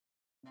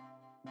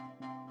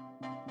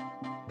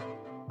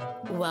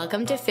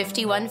Welcome to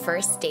 51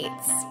 First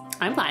Dates.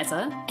 I'm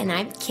Liza. And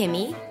I'm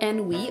Kimmy.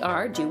 And we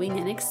are doing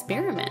an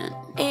experiment.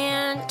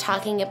 And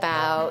talking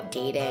about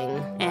dating.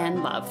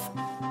 And love.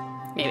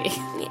 Maybe.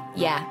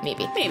 Yeah,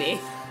 maybe.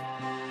 Maybe.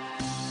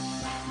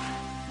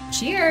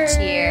 Cheers.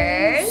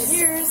 Cheers.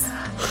 Cheers.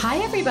 Hi,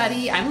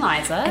 everybody. I'm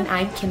Liza. And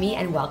I'm Kimmy,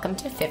 and welcome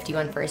to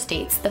 51 First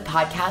Dates, the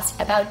podcast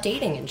about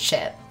dating and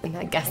shit. And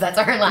I guess that's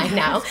our line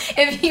now.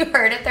 If you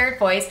heard a third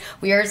voice,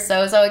 we are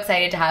so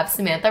excited to have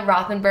Samantha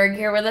Rothenberg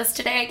here with us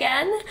today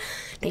again.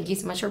 Thank you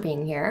so much for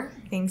being here.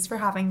 Thanks for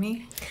having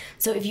me.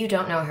 So if you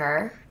don't know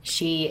her,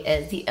 she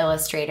is the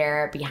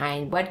illustrator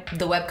behind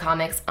the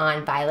webcomics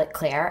on Violet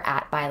Claire,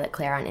 at Violet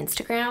Claire on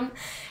Instagram.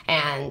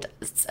 And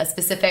a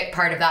specific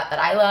part of that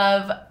I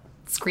love,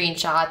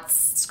 screenshot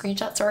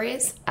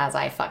stories, as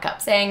I fuck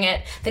up saying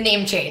it. The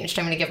name changed.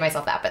 I'm going to give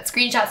myself that. But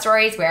screenshot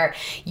stories, where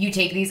you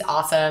take these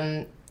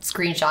awesome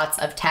screenshots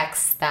of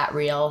texts that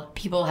real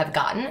people have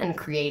gotten and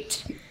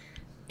create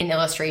an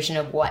illustration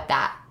of what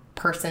that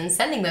person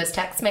sending those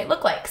texts might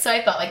look like. So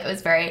I felt like it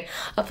was very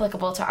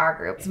applicable to our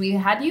group. We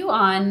had you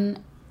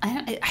on,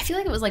 I feel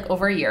like it was like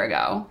over a year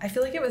ago. I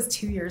feel like it was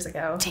 2 years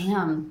ago.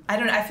 Damn. I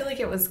don't know. I feel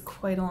like it was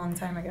quite a long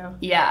time ago.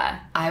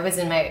 Yeah. I was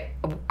in my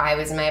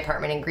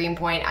apartment in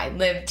Greenpoint. I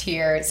lived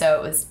here, so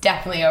it was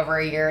definitely over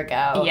a year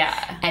ago.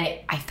 Yeah. And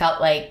I felt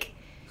like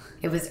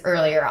it was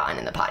earlier on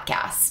in the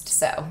podcast.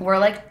 So we're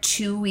like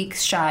 2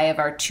 weeks shy of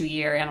our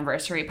 2-year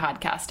anniversary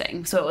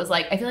podcasting. So it was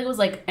like, I feel like it was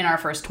like in our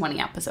first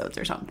 20 episodes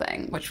or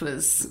something, which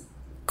was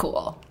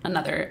cool.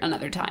 Another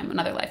time,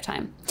 another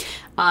lifetime.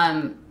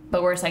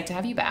 But we're psyched to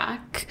have you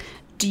back.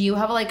 Do you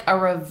have like a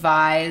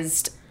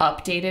revised,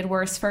 updated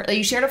worst first? Like,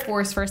 you shared a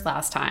worst first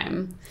last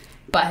time,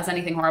 but has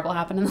anything horrible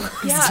happened in the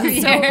last 2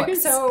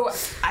 years? So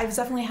I've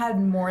definitely had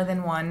more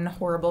than one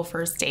horrible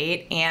first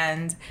date,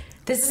 and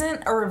this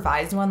isn't a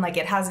revised one. Like,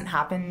 it hasn't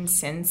happened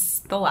since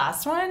the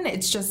last one.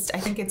 It's just, I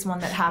think it's one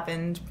that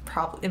happened,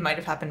 probably, it might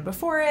have happened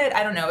before it.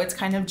 I don't know. It's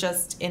kind of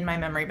just in my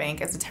memory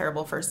bank as a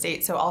terrible first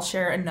date. So I'll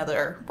share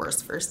another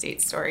worst first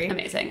date story.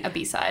 Amazing. A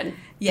B-side.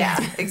 Yeah,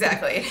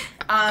 exactly.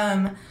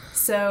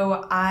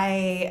 So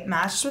I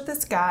matched with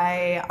this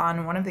guy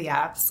on one of the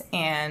apps,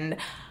 and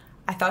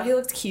I thought he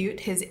looked cute.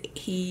 His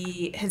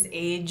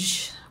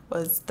age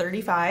was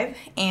 35,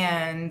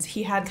 and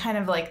he had kind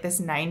of like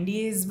this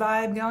 90s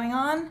vibe going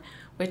on,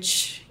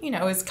 which, you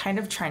know, is kind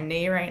of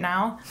trendy right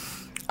now.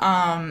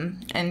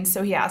 And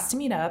so he asked to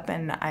meet up,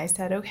 and I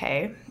said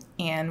okay.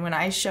 And when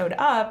I showed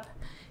up,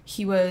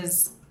 he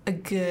was a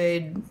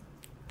good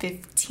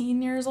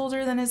 15 years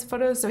older than his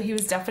photos, so he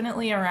was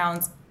definitely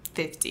around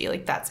 50.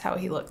 Like, that's how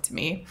he looked to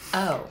me.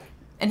 Oh.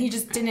 And he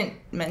just didn't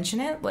mention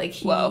it. Like,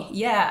 Whoa.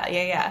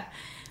 Yeah.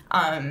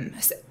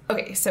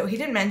 So he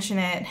didn't mention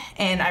it,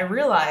 and I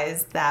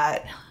realized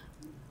that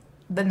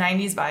the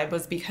 90s vibe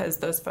was because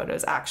those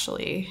photos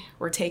actually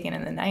were taken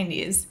in the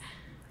 90s.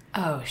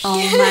 Oh, shit. Oh,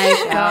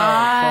 my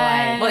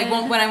God. Oh, boy.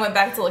 Like, when I went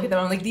back to look at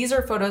them, I'm like, these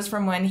are photos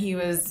from when he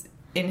was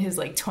in his,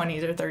 like,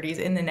 20s or 30s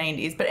in the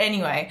 90s. But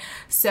anyway,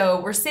 so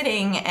we're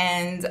sitting,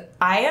 and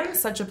I am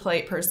such a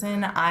polite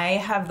person. I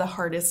have the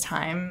hardest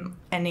time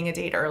ending a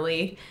date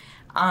early,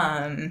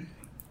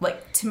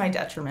 like, to my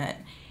detriment.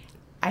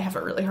 I have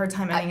a really hard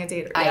time ending a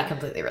date. I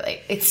completely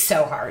relate. It's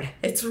so hard.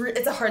 It's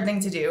a hard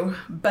thing to do,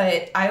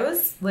 but I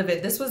was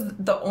livid. This was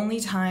the only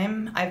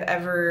time I've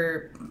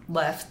ever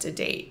left a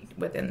date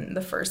within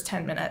the first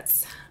 10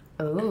 minutes.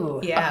 Ooh.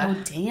 Yeah.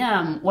 Oh,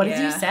 damn. What did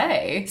you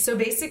say? So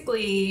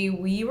basically,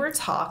 we were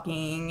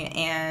talking,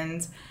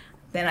 and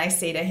then I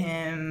say to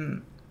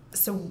him,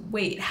 so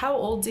wait, how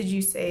old did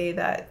you say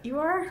that you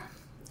are?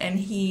 And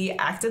he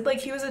acted like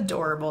he was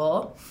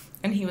adorable,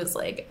 and he was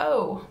like,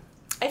 oh,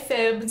 I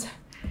fibbed.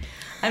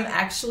 I'm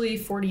actually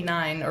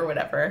 49 or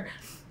whatever.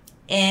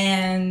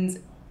 And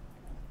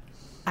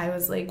I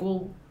was like,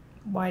 well,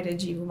 why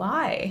did you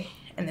lie?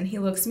 And then he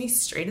looks me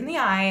straight in the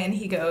eye, and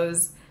he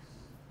goes,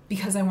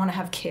 because I want to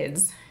have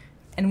kids,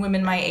 and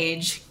women my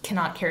age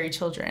cannot carry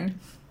children.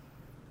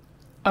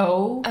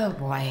 Oh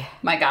boy.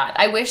 My God.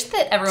 I wish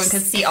that everyone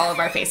could see all of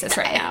our faces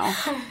right now.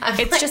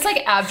 It's just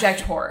like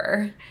abject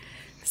horror.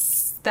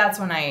 That's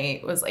when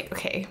I was like,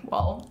 okay,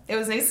 well, it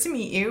was nice to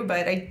meet you,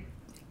 but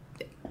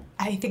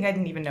I think I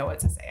didn't even know what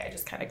to say. I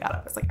just kind of got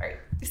up. I was like, all right,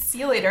 see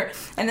you later.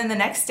 And then the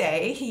next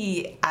day,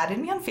 he added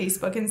me on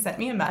Facebook and sent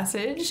me a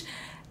message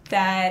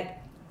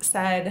that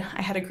said,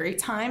 I had a great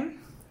time.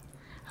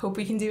 Hope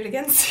we can do it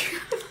again soon.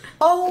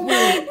 Oh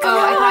my God. Oh,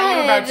 I thought you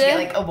were about to get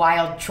like a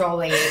wild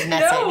trolling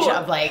message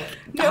of like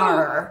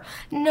horror.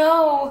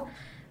 No.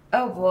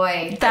 Oh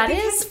boy.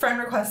 His friend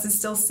request is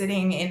still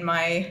sitting in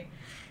my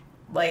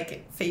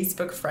like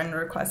Facebook friend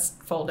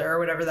request folder or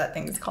whatever that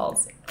thing is called.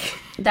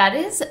 That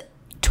is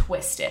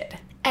twisted.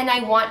 And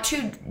I want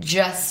to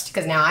just,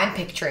 because now I'm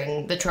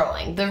picturing the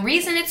trolling. The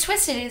reason it's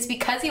twisted is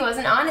because he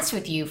wasn't honest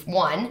with you,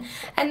 one,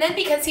 and then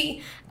because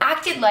he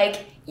acted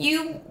like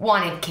you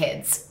wanted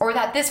kids, or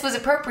that this was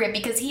appropriate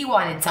because he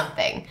wanted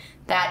something.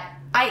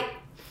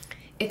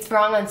 It's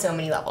wrong on so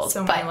many levels.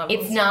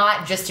 It's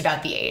not just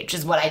about the age,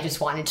 is what I just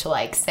wanted to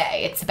like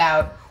say. It's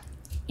about,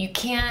 you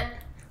can't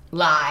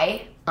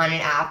lie on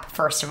an app,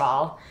 first of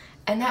all,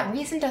 and that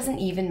reason doesn't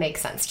even make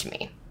sense to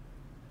me.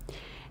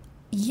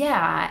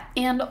 Yeah,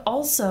 and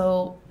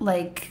also,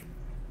 like,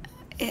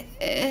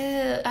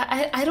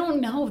 I don't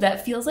know.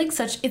 That feels like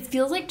it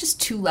feels like just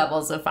 2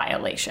 levels of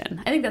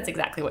violation. I think that's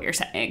exactly what you're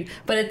saying.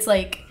 But it's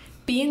like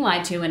being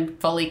lied to and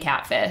fully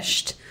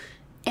catfished,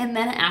 and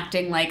then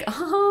acting like,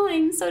 oh,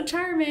 I'm so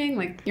charming.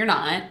 Like, you're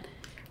not.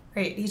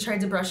 Right, he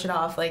tried to brush it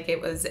off like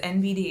it was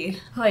NBD.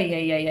 Oh,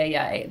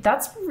 yeah.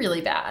 That's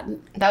really bad.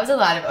 That was a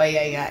lot of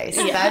yeah.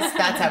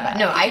 That's how bad.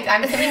 No,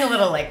 I'm feeling a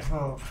little like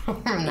from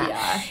that.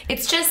 Yeah.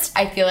 It's just,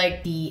 I feel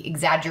like the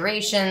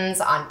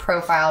exaggerations on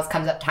profiles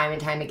comes up time and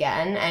time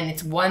again, and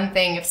it's one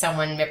thing if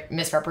someone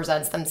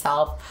misrepresents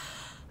themselves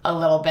a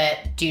little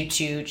bit due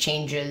to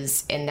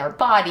changes in their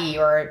body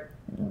or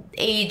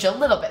age a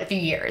little bit, a few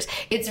years.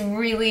 It's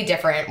really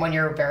different when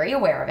you're very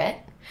aware of it.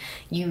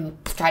 You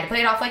try to play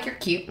it off like you're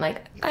cute,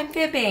 like, I'm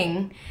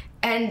fibbing,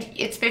 and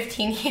it's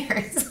 15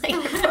 years. Like,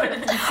 your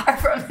photos are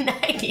from the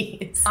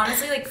 90s.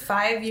 Honestly, like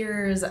 5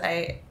 years,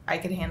 I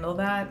could handle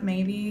that,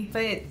 maybe.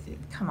 But,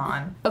 come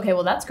on. Okay,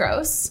 well, that's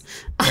gross.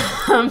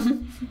 Let's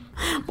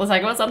talk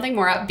about something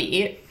more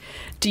upbeat.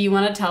 Do you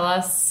want to tell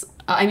us...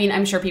 I mean,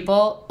 I'm sure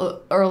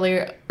people,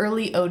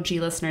 early OG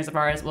listeners of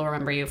ours will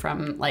remember you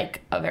from,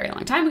 like, a very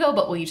long time ago,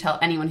 but will you tell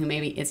anyone who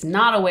maybe is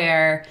not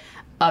aware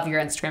of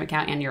your Instagram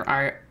account and your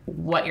art,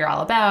 what you're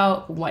all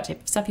about, what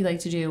type of stuff you like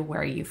to do,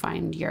 where you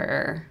find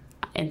your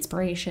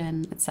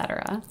inspiration,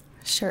 etc.?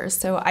 Sure.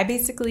 So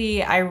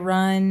I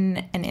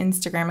run an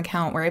Instagram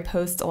account where I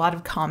post a lot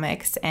of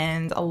comics,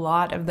 and a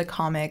lot of the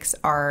comics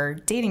are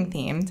dating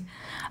themed.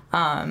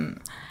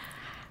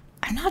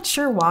 I'm not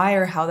sure why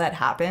or how that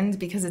happened,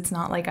 because it's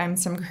not like I'm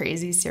some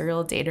crazy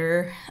serial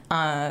dater,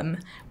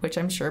 which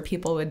I'm sure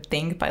people would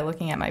think by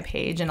looking at my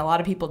page. And a lot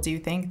of people do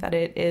think that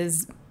it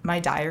is my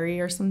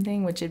diary or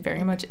something, which it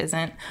very much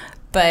isn't.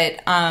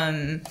 But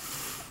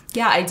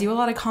yeah, I do a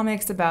lot of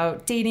comics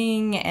about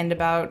dating and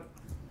about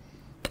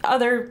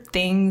other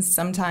things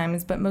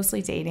sometimes, but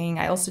mostly dating.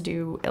 I also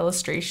do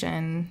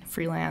illustration,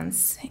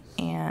 freelance,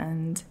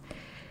 and...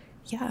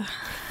 yeah.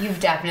 You've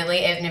definitely,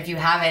 and if you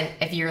haven't,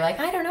 if you're like,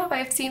 I don't know if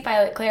I've seen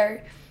Violet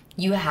Claire,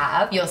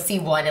 you'll see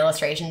one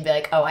illustration and be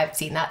like, oh, I've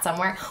seen that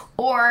somewhere.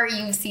 Or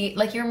you see,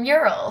 like, your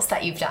murals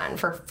that you've done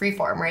for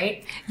Freeform,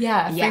 right?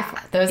 Yeah.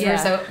 Those were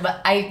so,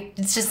 but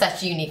it's just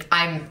such unique.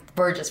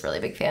 We're just really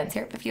big fans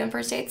here at 50 on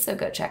First Dates, so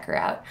go check her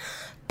out.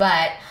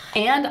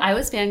 And I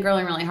was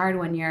fangirling really hard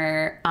when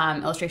your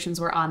illustrations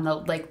were on the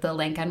Link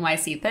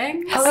NYC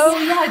thing. Oh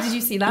yeah. Did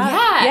you see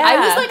that? Yeah. I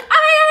was like,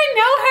 I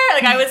know her.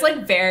 Like, I was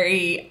like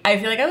I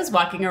feel like I was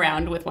walking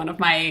around with one of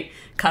my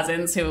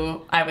cousins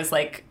who I was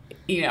like,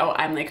 you know,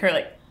 I'm like her,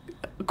 like,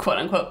 quote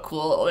unquote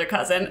cool older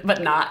cousin,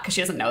 but not, because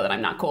she doesn't know that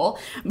I'm not cool.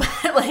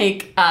 But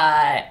like,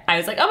 I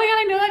was like, oh my God,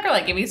 I know that girl.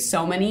 Like,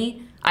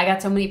 I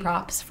got so many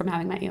props from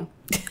having met you.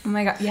 Oh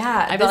my God.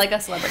 Yeah. I felt like a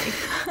celebrity.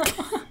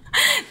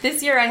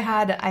 This year I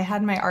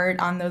had my art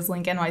on those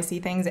Link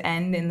NYC things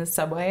and in the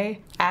subway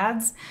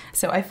ads.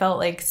 So I felt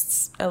like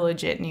a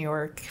legit New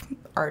York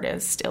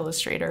artist,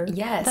 illustrator.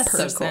 Yes. That's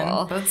person.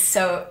 so cool. It's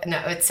so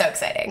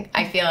exciting.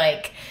 I feel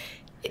like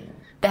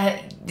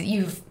that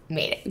you've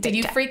made it. Did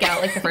you freak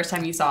out like the first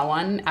time you saw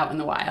one out in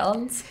the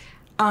wilds?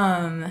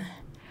 Oddly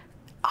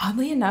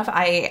enough,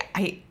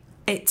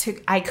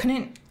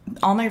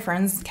 all my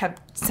friends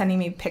kept sending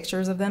me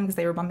pictures of them because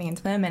they were bumping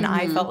into them, and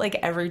I felt like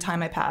every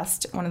time I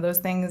passed one of those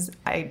things,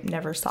 I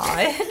never saw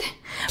it.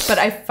 But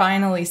I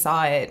finally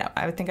saw it.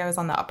 I think I was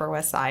on the Upper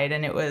West Side,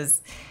 and it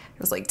was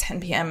like 10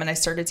 p.m. and I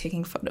started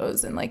taking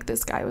photos, and like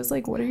this guy was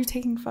like, "What are you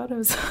taking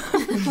photos of?"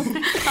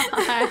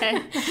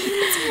 God.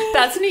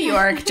 That's New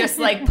York. Just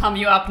like pump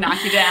you up,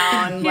 knock you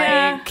down.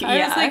 Yeah. Like,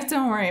 I was like,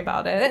 "Don't worry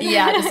about it."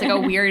 Yeah, just like a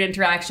weird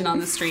interaction on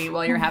the street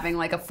while you're having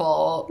like a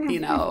full,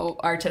 you know,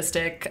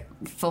 artistic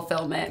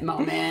fulfillment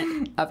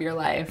moment of your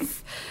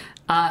life.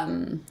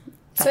 That's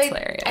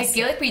hilarious. I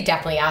feel like we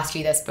definitely asked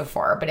you this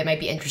before, but it might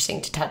be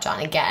interesting to touch on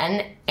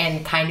again,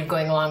 and kind of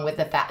going along with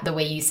the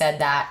way you said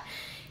that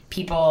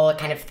people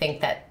kind of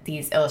think that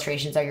these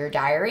illustrations are your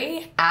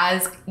diary.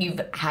 As you've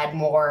had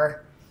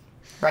more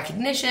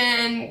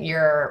recognition,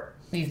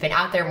 you've been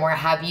out there more,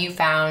 have you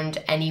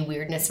found any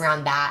weirdness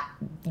around that,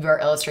 your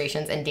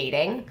illustrations and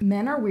dating?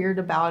 Men are weird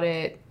about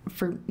it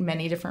for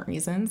many different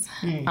reasons.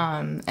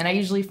 And I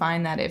usually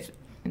find that if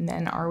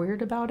men are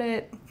weird about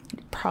it,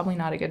 probably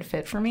not a good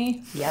fit for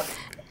me. Yep.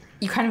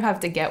 You kind of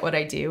have to get what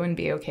I do and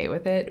be okay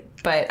with it.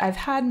 But I've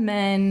had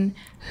men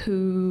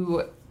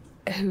who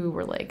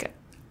were like,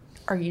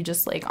 are you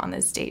just like on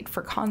this date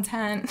for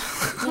content?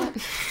 Oh,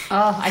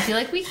 I feel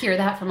like we hear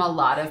that from a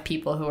lot of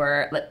people who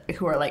are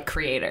like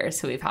creators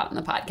who we've had on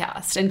the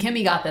podcast. And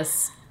Kimmy got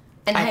this.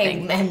 And I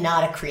am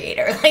not a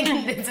creator. Like,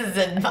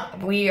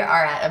 we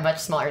are at a much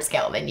smaller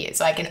scale than you,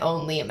 so I can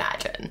only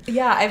imagine.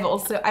 Yeah, I've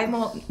also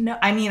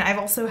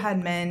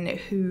had men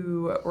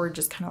who were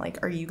just kind of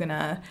like, are you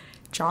gonna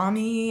draw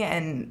me,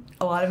 and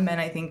a lot of men,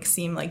 I think,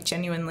 seem like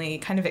genuinely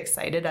kind of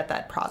excited at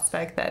that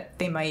prospect that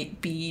they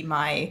might be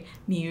my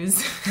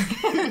muse.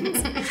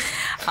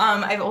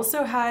 I've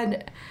also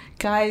had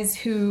guys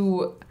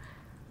who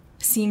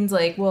seemed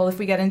like, well, if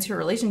we get into a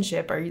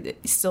relationship, are you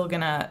still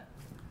gonna,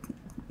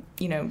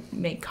 you know,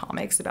 make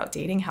comics about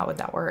dating? How would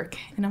that work?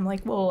 And I'm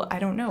like, well, I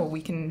don't know.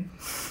 We can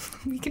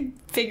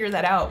figure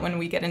that out when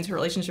we get into a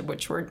relationship,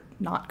 which we're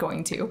not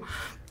going to.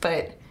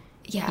 But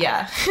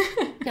yeah.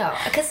 No,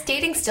 because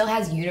dating still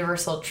has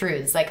universal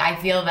truths. Like, I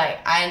feel that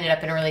I ended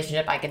up in a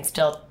relationship, I can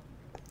still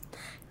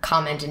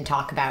comment and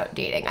talk about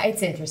dating.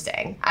 It's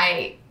interesting.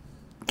 I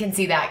can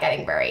see that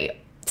getting very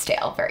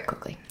stale very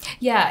quickly.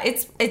 Yeah,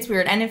 it's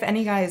weird. And if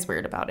any guy is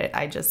weird about it,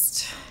 I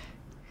just...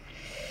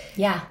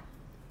 Yeah.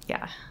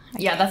 Yeah.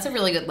 Yeah, that's a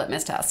really good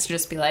litmus test. To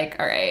just be like,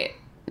 all right,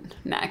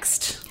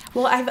 next.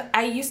 Well,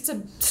 I used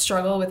to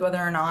struggle with whether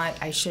or not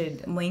I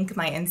should link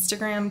my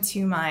Instagram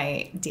to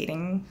my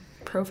dating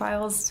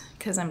profiles,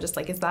 because I'm just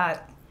like, is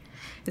that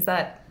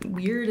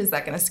weird? Is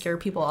that going to scare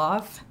people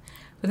off?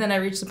 But then I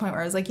reached the point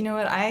where I was like, you know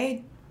what?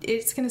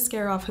 It's going to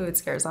scare off who it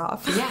scares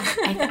off. Yeah,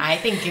 I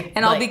think...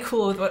 and I'll be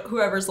cool with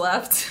whoever's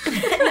left.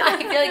 I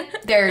feel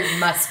like there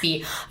must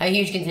be a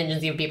huge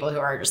contingency of people who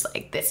are just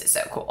like, this is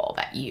so cool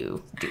that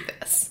you do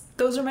this.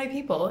 Those are my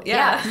people.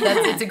 Yeah.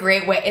 It's a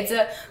great way. It's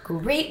a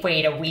great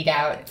way to weed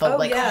out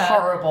the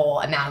horrible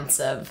amounts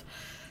of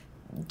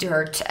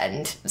dirt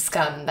and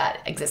scum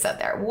that exists out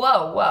there.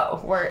 Whoa,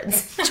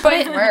 words.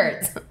 Choice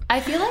words. I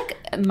feel like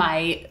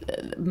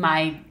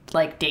my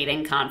like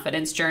dating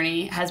confidence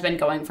journey has been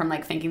going from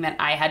like thinking that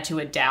I had to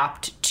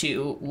adapt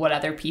to what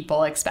other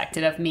people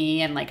expected of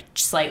me and like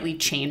slightly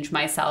change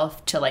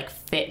myself to like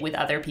fit with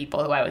other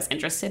people who I was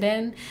interested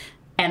in.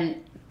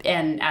 And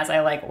as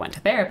I like went to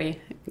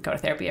therapy, go to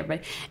therapy,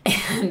 everybody,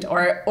 and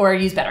or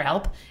use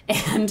BetterHelp.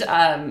 And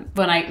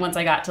once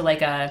I got to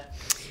like a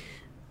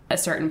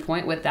certain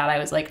point with that, I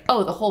was like,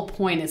 oh, the whole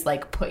point is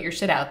like put your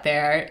shit out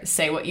there,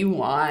 say what you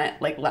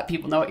want, like let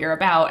people know what you're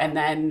about, and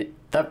then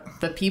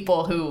the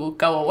people who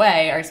go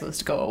away are supposed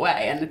to go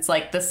away. And it's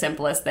like the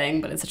simplest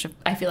thing, but it's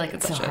I feel like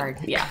it's such so hard.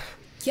 Yeah.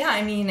 Yeah,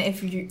 I mean,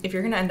 if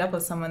you're gonna end up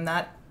with someone,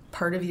 that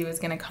part of you is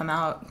gonna come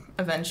out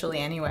eventually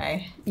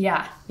anyway.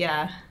 Yeah.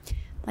 Yeah.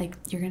 Like,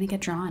 you're gonna get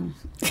drawn.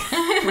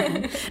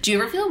 Do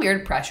you ever feel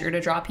weird pressure to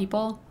draw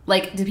people?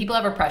 Like, do people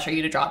ever pressure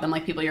you to draw them,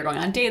 like people you're going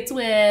on dates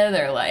with,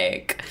 or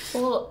like...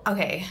 Well,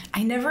 okay,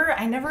 I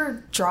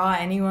never draw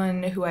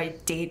anyone who I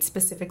date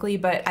specifically,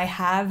 but I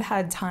have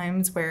had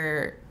times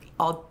where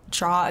I'll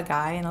draw a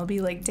guy and I'll be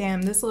like,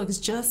 damn, this looks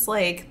just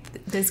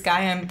like this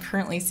guy I'm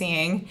currently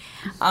seeing.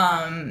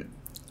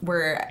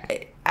 Where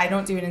I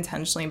don't do it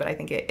intentionally, but I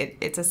think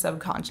it's a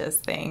subconscious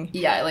thing.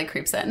 Yeah, it like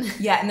creeps in.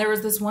 Yeah, and there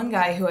was this one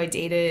guy who I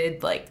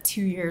dated like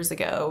 2 years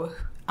ago,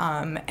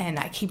 and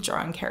I keep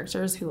drawing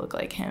characters who look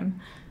like him.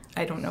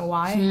 I don't know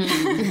why.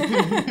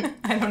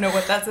 I don't know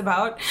what that's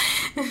about.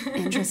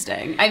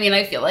 Interesting. I mean,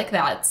 I feel like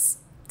that's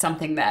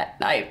something that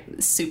I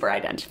super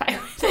identify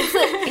with.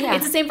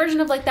 It's the same version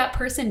of like that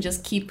person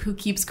who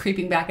keeps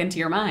creeping back into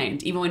your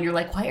mind, even when you're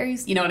like, why are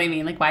you know what I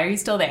mean? Like, why are you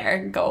still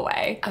there? Go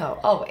away. Oh,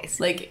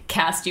 always. Like,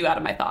 cast you out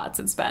of my thoughts.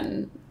 It's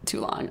been too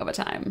long of a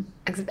time.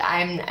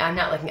 I'm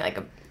not looking at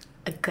like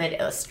a good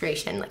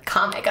illustration, like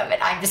comic of it.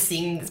 I'm just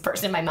seeing this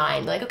person in my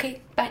mind, like,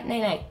 okay, bye,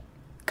 night.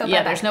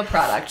 There's no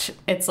product.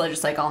 It's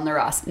just like all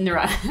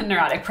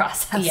neurotic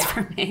process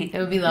for me. It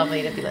would be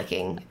lovely to be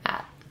looking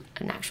at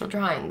an actual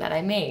drawing that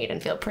I made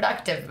and feel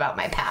productive about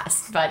my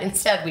past, but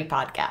instead we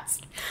podcast.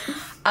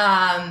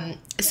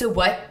 So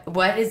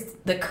what is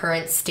the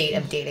current state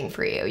of dating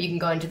for you? You can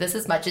go into this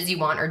as much as you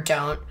want or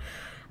don't,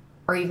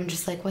 or even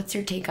just like, what's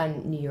your take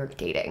on New York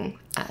dating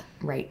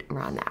right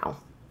around now?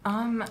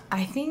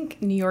 I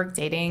think New York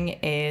dating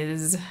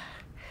is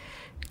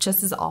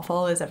just as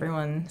awful as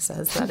everyone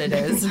says that it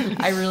is.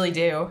 I really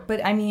do.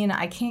 But I mean,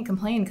 I can't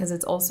complain because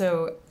it's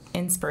also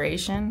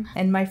inspiration,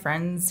 and my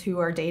friends who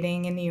are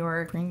dating in New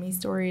York bring me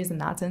stories, and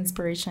that's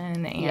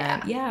inspiration.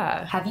 And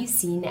yeah. Have you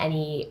seen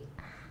any...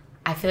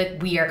 I feel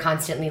like we are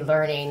constantly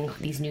learning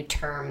these new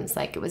terms,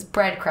 like it was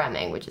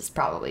breadcrumbing, which is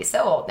probably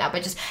so old now,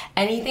 but just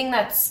anything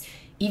that's,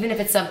 even if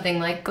it's something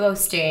like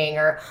ghosting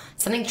or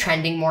something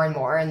trending more and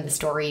more, and the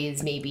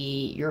stories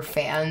maybe your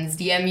fans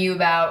DM you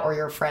about or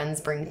your friends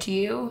bring to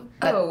you.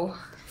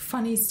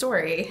 Funny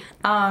story.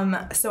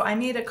 So I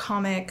made a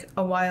comic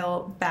a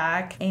while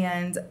back,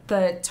 and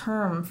the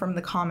term from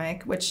the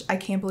comic, which I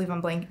can't believe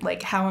I'm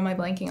how am I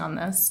blanking on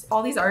this?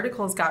 All these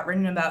articles got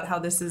written about how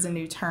this is a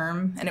new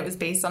term, and it was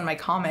based on my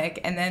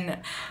comic, and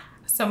then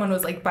someone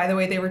was like, by the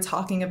way, they were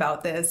talking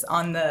about this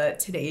on the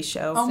Today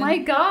Show. Oh my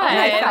god. And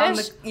I found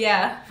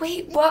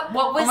Wait, what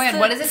was oh my god,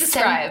 what does it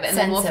describe? And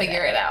then we'll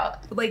figure it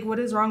out. Like, what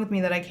is wrong with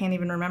me that I can't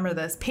even remember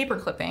this?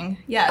 Paperclipping.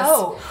 Yes.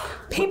 Oh.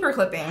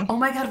 Paperclipping. Oh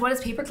my god, what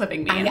does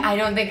paperclipping mean? I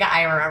don't think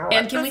I remember.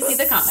 And can we see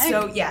the comic?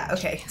 So, yeah,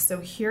 okay. So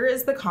here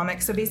is the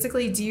comic. So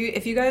basically,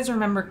 if you guys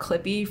remember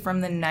Clippy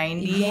from the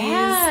 90s?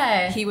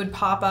 Yeah. He would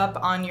pop up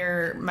on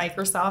your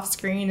Microsoft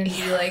screen and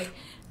be like,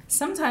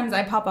 sometimes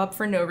I pop up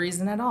for no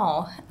reason at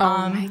all.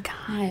 Oh my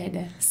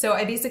God. So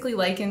I basically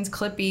likened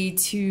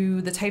Clippy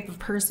to the type of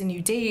person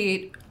you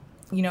date,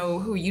 you know,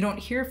 who you don't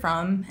hear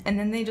from, and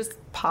then they just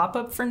pop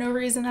up for no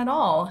reason at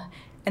all.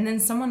 And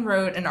then someone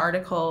wrote an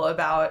article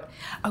about,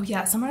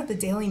 someone at the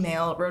Daily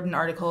Mail wrote an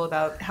article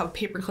about how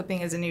paper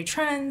clipping is a new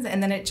trend,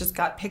 and then it just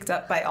got picked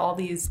up by all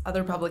these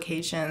other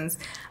publications.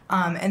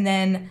 And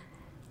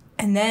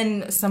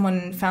then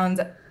someone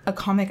found a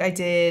comic I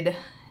did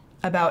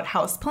about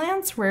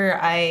houseplants where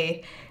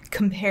I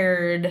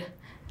compared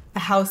a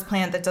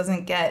houseplant that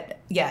doesn't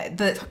get,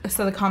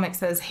 so the comic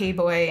says, "Hey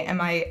boy, am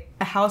I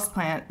a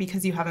houseplant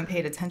because you haven't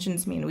paid attention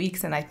to me in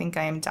weeks and I think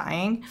I am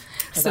dying?"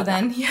 So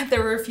then,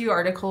 there were a few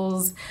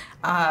articles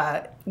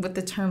with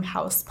the term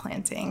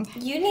houseplanting.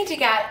 You need to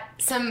get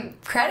some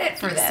credit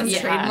for this. Some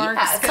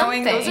trademarks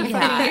going. Those are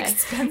pretty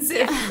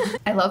expensive.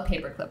 I love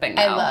paper clipping,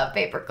 though. I love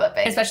paper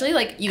clipping. Especially,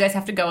 like, you guys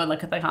have to go and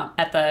look at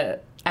the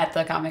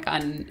comic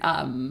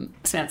on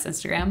Samantha's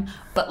Instagram.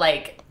 But,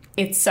 like,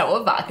 it's so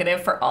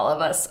evocative for all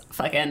of us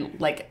fucking,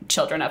 like,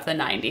 children of the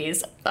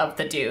 90s of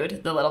the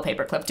dude, the little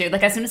paperclip dude.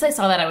 Like, as soon as I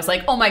saw that, I was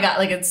like, oh my God,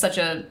 like, it's such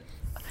a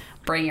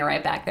bring you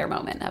right back there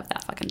moment of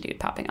that fucking dude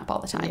popping up all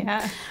the time.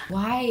 Yeah.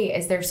 Why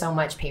is there so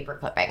much paper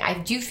clipping? I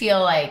do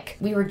feel like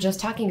we were just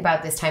talking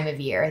about this time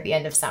of year, at the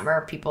end of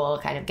summer, people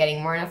kind of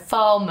getting more in a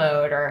fall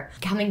mode or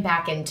coming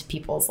back into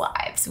people's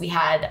lives. We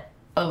had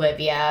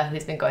Olivia,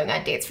 who's been going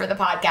on dates for the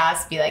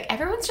podcast, be like,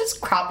 everyone's just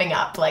cropping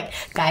up. Like,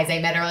 guys I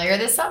met earlier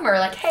this summer,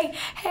 like,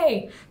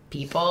 hey,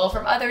 people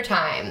from other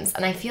times.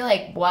 And I feel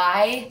like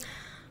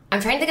I'm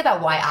trying to think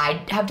about why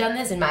I have done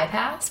this in my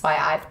past, why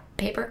I've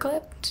paper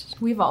clipped.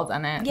 We've all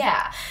done it.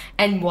 Yeah.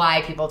 And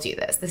why people do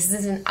this. This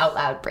is an out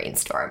loud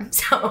brainstorm.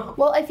 So,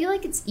 well, I feel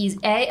like it's easy.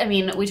 I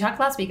mean, we talked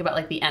last week about,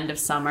 like, the end of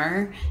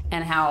summer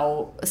and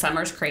how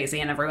summer's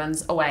crazy and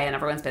everyone's away and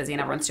everyone's busy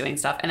and everyone's doing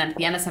stuff. And then at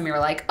the end of summer, you're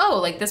like, oh,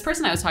 like, this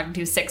person I was talking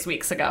to 6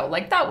 weeks ago,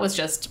 like, that was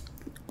just,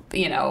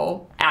 you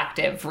know,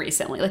 active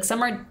recently. Like,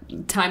 summer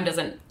time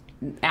doesn't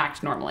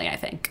act normally, I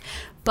think.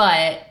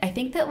 But I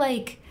think that,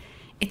 like,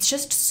 it's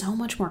just so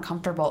much more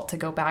comfortable to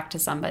go back to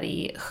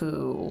somebody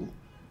who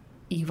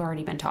you've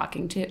already been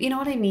talking to. You know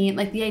what I mean?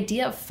 Like, the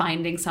idea of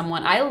finding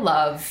someone.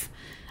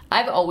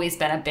 I've always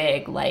been a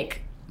big,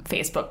 like,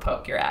 Facebook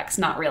poke your ex.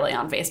 Not really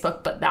on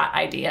Facebook, but that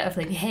idea of,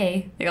 like,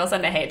 hey, like, I'll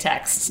send a hey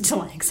text to,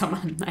 like,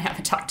 someone I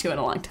haven't talked to in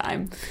a long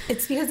time.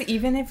 It's because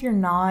even if you're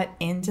not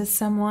into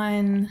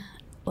someone,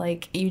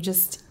 like, you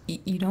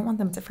don't want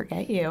them to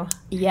forget you.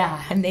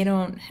 Yeah. And they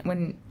don't,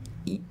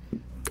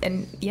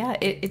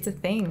 it's a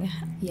thing.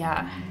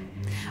 Yeah.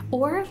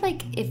 Or,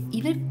 like,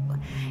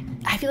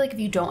 I feel like if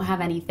you don't have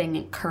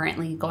anything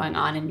currently going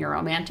on in your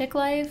romantic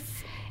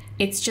life,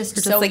 it's just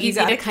so like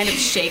easy to kind of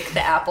shake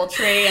the apple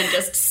tree and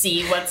just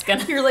see what's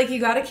gonna. You're like, you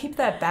got to keep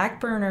that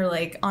back burner,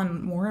 like,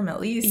 on warm at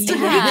least.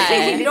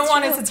 Yeah, you don't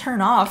want it to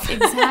turn off.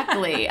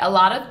 Exactly. A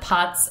lot of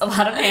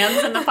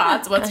hands in the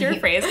pots. What's your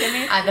phrase,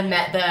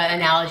 Kimmy? The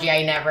analogy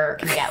I never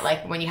can get,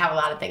 like, when you have a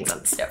lot of things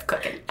on the stove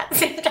cooking at the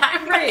same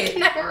time. Right. I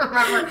can never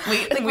remember.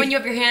 When you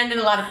have your hand in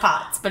a lot of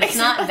pots, but it's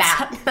not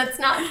that. That's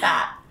not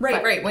that.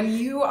 Right. When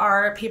you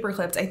are paper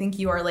clipped, I think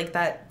you are like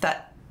that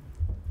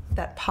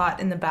pot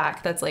in the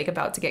back that's, like,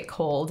 about to get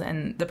cold,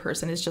 and the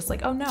person is just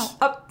like, oh no,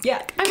 I'm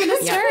gonna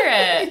stir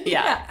it.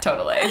 Yeah,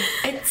 totally.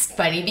 It's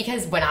funny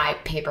because when I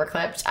paper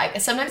clipped,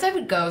 sometimes I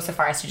would go so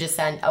far as to just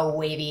send a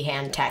wavy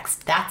hand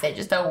text. That's it,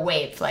 just a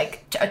wave,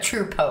 like a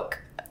true poke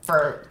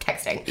for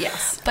texting.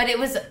 Yes. But it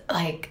was,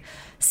 like,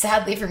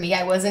 sadly for me,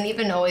 I wasn't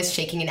even always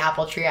shaking an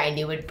apple tree I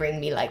knew would bring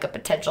me, like, a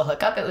potential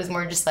hookup. It was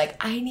more just like,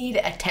 I need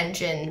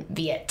attention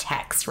via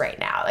text right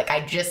now. Like,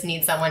 I just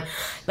need someone,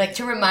 like,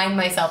 to remind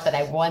myself that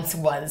I once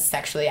was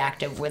sexually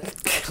active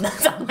with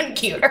someone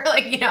cute. Or,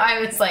 like, you know, I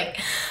was like,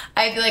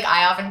 I feel like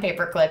I often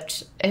paper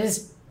clipped. It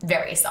was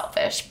very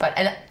selfish,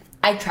 and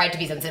I tried to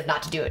be sensitive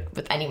not to do it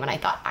with anyone I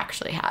thought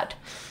actually had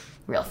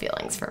real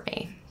feelings for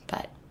me.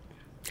 But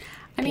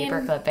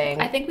paper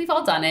clipping. I think we've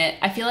all done it.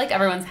 I feel like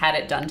everyone's had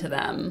it done to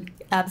them.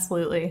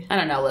 Absolutely. I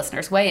don't know,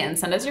 listeners, weigh in.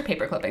 Send us your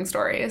paper clipping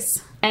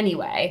stories.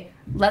 Anyway,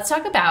 let's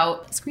talk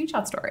about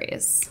screenshot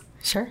stories.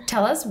 Sure.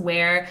 Tell us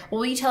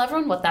will you tell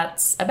everyone what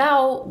that's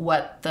about,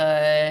 where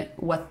the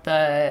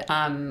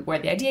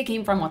idea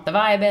came from, what the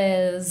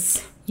vibe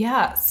is?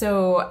 Yeah,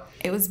 so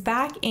it was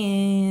back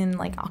in,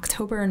 like,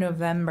 October or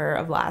November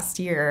of last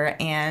year,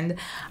 and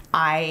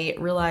I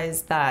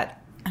realized that,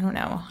 I don't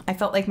know, I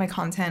felt like my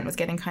content was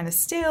getting kind of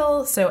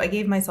stale, so I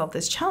gave myself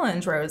this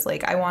challenge where I was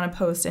like, I want to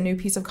post a new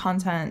piece of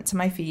content to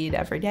my feed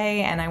every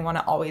day, and I want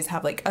to always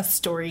have, like, a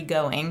story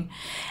going.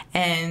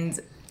 And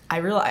I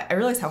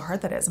realized how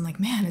hard that is. I'm like,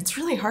 man, it's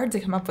really hard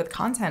to come up with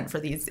content for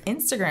these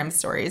Instagram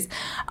stories.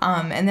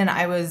 And then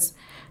I was,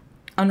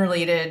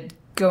 unrelated,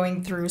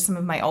 going through some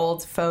of my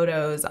old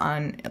photos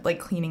on, like,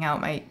 cleaning out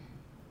my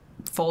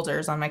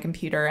folders on my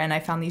computer, and I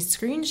found these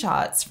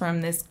screenshots from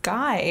this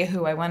guy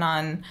who I went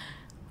on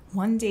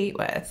one date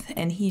with,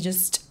 and he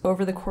just,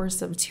 over the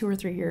course of 2 or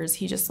 3 years,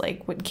 he just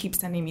like would keep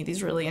sending me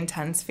these really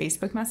intense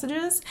Facebook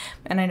messages,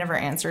 and I never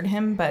answered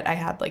him, but I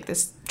had like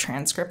this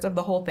transcript of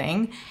the whole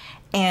thing,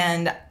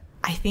 and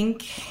I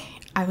think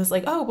I was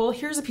like, oh, well,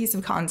 here's a piece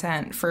of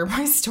content for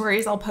my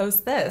stories. I'll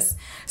post this.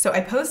 So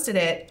I posted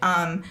it,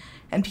 and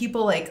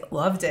people like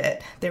loved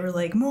it. They were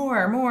like,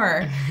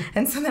 more.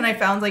 And so then I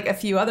found like a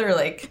few other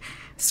like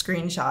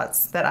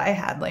screenshots that I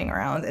had laying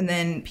around, and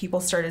then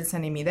people started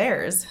sending me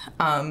theirs.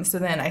 So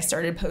then I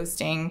started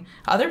posting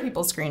other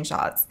people's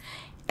screenshots,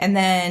 and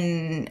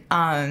then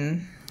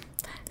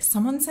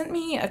someone sent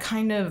me a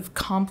kind of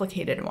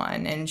complicated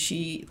one, and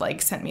she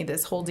like sent me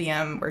this whole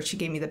DM where she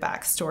gave me the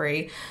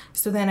backstory.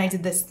 So then I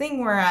did this thing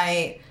where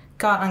I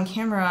got on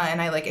camera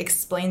and I like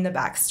explained the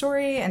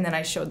backstory, and then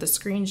I showed the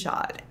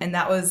screenshot, and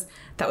that was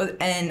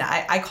and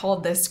I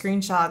called this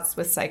Screenshots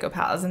with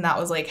Psychopaths, and that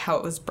was like how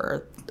it was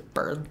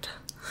birthed.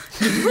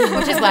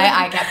 Which is why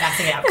I kept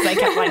messing it up, because I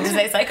kept wanting to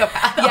say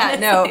psychopath. Yeah,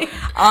 no.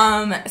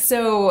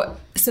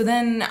 So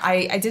then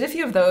I did a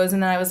few of those,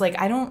 and then I was like,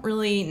 I don't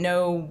really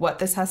know what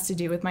this has to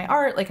do with my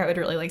art. Like, I would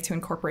really like to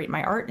incorporate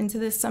my art into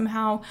this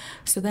somehow.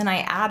 So then I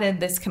added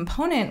this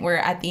component where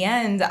at the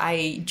end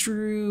I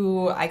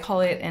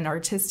call it an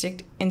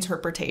artistic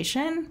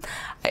interpretation.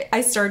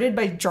 I started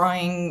by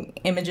drawing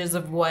images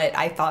of what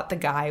I thought the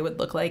guy would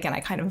look like, and I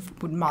kind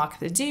of would mock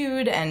the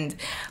dude.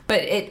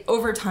 But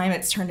over time,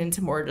 it's turned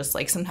into more just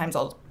like, sometimes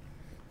I'll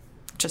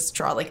just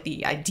draw like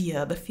the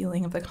idea, the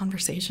feeling of the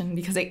conversation,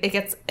 because it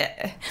gets,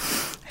 I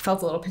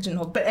felt a little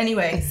pigeonholed. But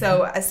anyway,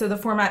 so the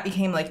format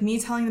became like me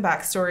telling the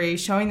backstory,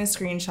 showing the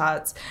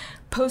screenshots,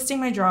 posting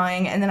my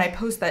drawing, and then I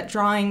post that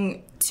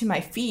drawing to my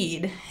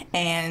feed,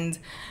 and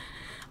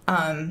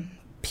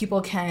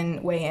people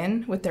can weigh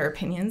in with their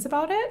opinions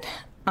about it.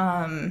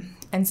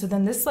 And so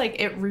then this, like,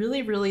 it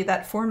really,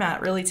 that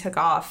format really took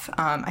off.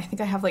 I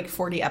think I have like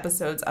 40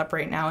 episodes up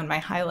right now in my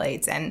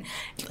highlights, and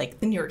like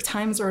the New York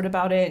Times wrote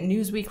about it,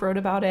 Newsweek wrote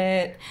about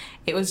it.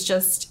 It was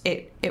just,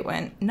 it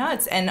went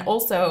nuts. And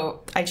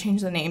also I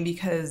changed the name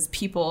because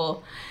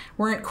people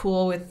weren't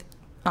cool with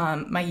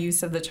my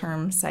use of the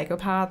term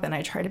psychopath, and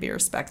I try to be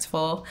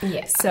respectful.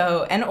 Yeah.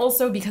 So, and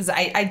also because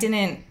I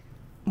didn't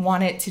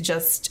want it to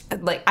just,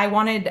 like, I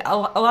wanted, a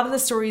lot of the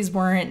stories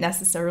weren't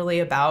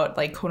necessarily about,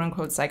 like,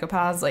 quote-unquote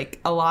psychopaths. Like,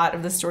 a lot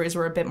of the stories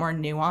were a bit more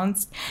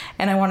nuanced,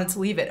 and I wanted to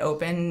leave it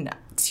open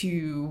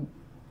to,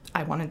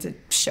 I wanted to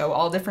show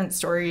all different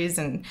stories,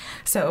 and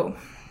so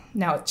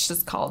now it's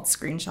just called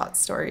Screenshot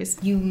Stories.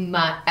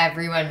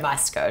 Everyone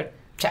must go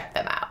check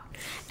them out.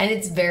 And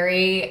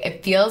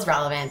it feels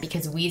relevant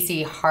because we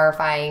see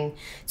horrifying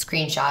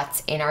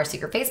screenshots in our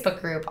secret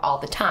Facebook group all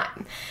the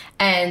time.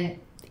 And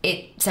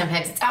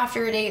sometimes it's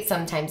after a date,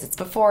 sometimes it's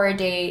before a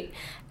date,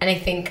 and I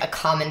think a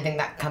common thing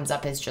that comes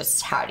up is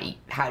just how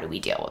do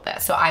we deal with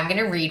this? So I'm going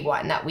to read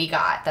one that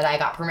I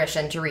got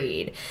permission to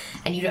read,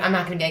 and I'm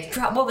not going to be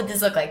like, what would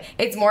this look like?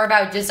 It's more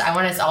about just, I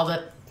want us all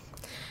to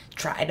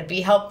try to be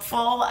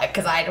helpful,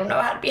 because I don't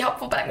know how to be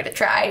helpful, but I'm going to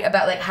try,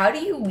 about like, how do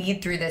you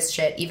weed through this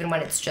shit even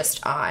when it's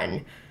just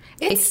on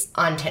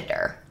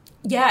Tinder?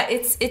 Yeah,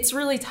 it's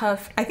really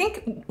tough. I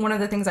think one of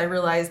the things I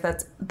realized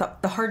that's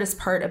the hardest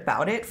part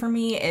about it for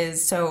me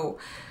is, so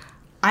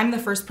I'm the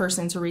first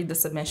person to read the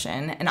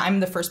submission, and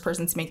I'm the first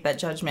person to make that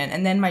judgment,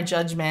 and then my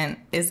judgment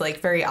is like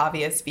very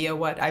obvious via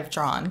what I've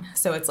drawn.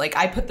 So it's like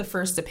I put the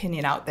first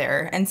opinion out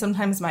there, and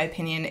sometimes my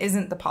opinion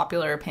isn't the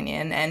popular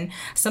opinion, and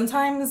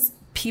sometimes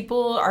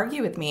people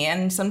argue with me,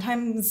 and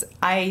sometimes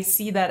I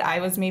see that I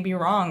was maybe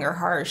wrong or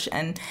harsh,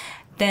 and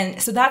then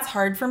so that's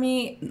hard for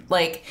me,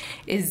 like,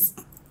 is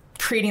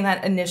creating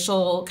that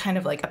initial kind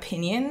of like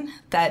opinion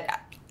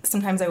that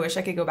sometimes I wish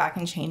I could go back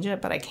and change it,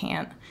 but I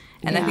can't.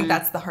 And I think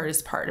that's the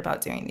hardest part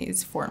about doing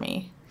these for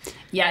me.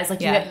 Yeah, it's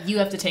like you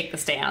have to take the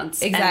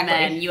stance. Exactly. And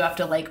then you have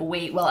to like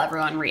wait while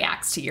everyone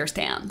reacts to your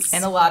stance.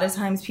 And a lot of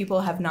times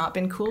people have not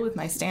been cool with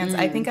my stance.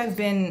 I think I've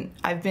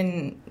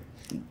been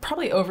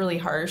probably overly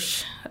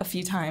harsh a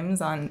few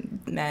times on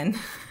men.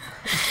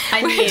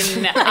 I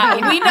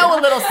mean, we know a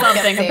little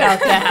something about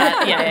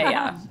that.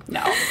 Yeah.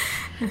 No.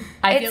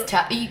 It's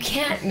tough. You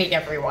can't make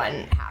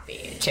everyone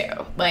happy, too.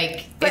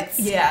 Like,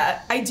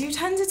 I do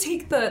tend to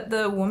take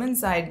the woman's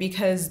side,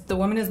 because the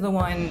woman is the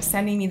one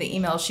sending me the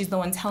email. She's the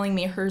one telling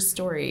me her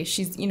story.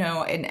 She's,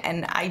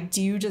 and I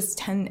do just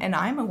tend, and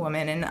I'm a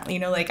woman,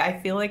 and, like, I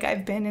feel like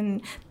I've been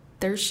in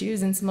their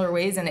shoes in similar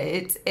ways, and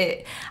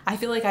I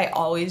feel like I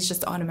always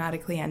just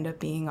automatically end up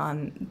being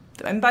on.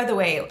 And by the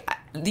way,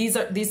 these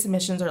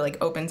submissions are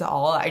like open to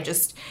all.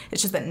 It's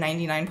just that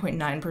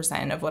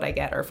 99.9% of what I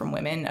get are from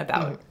women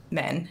about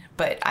men,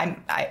 but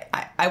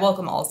I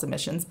welcome all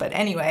submissions. But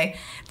anyway,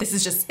 this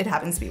is just, it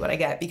happens to be what I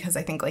get, because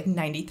I think like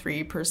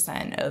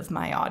 93% of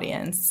my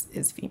audience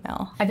is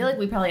female. I feel like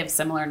we probably have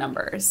similar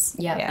numbers.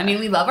 Yeah. I mean,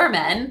 we love our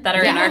men that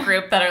are in our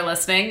group that are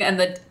listening, and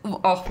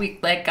we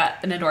like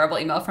got an adorable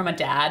email from a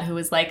dad who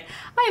was like,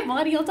 I have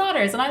millennial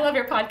daughters and I love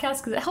your podcast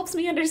because it helps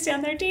me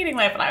understand their dating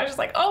life. And I was just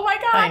like, oh my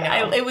God. I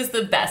know. It was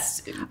the best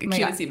best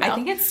cutest email. I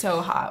think it's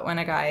so hot when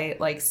a guy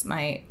likes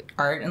my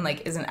art and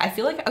like isn't. I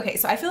feel like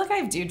I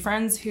have dude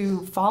friends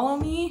who follow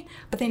me,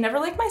 but they never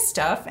like my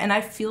stuff, and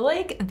I feel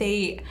like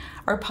they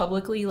are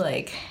publicly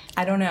like,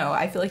 I don't know.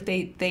 I feel like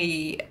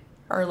they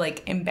are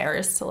like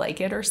embarrassed to like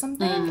it or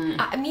something.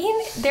 I mean,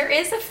 there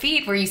is a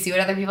feed where you see what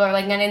other people are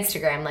liking on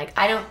Instagram. Like,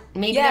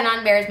 maybe they're not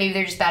embarrassed, maybe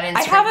they're just bad at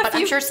Instagram, but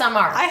I'm sure some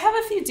are. I have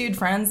a few dude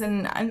friends,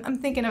 and I'm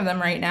thinking of them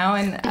right now,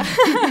 and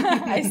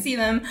I see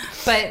them,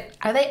 but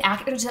Are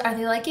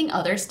they liking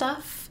other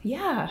stuff?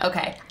 yeah.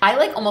 Okay. I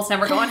like almost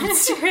never go on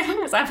Instagram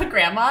because I'm a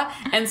grandma.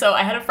 And so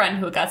I had a friend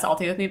who got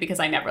salty with me because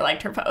I never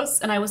liked her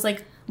posts. And I was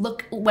like,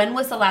 look, when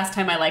was the last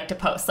time I liked a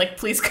post? Like,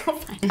 please go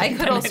find it. I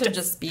could also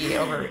just be being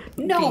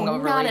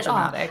overly not at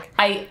dramatic.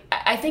 all.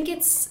 I think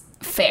it's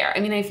fair. I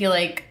mean, I feel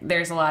like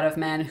there's a lot of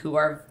men who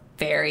are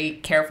very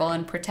careful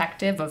and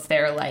protective of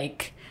their,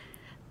 like,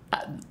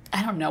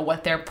 I don't know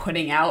what they're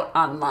putting out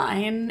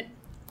online.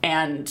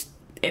 And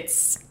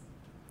it's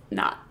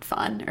not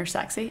fun or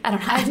sexy. I don't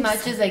know. As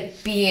much as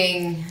like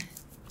being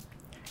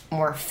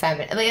more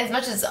feminine, like as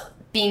much as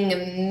being a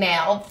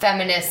male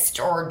feminist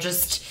or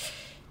just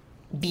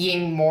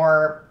being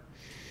more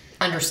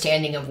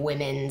understanding of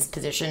women's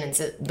position in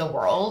the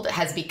world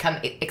has become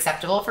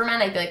acceptable for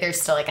men, I feel like there's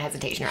still like a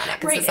hesitation around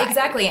it. Right, society.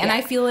 exactly. And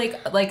I feel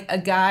like a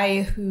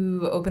guy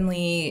who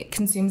openly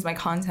consumes my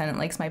content and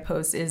likes my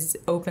posts is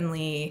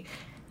openly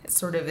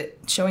sort of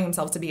showing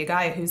himself to be a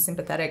guy who's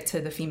sympathetic to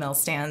the female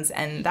stands,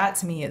 and that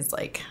to me is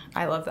like,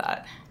 I love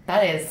that.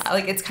 That is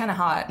like, it's kind of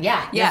hot.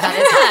 Yeah, yeah. that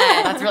is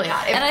hot. That's really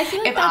hot. And I feel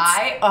like if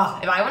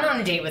I went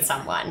on a date with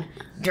someone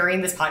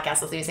during this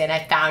podcast, let's say, and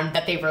I found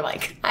that they were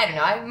like, I don't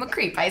know, I'm a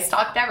creep. I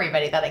stalked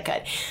everybody that I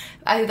could.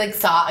 I like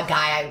saw a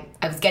guy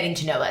I was getting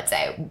to know, let's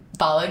say,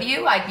 followed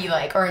you, I'd be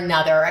like, or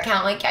another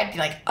account like, I'd be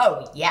like,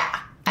 oh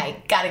yeah,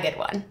 I got a good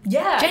one.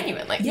 Yeah.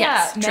 Genuinely.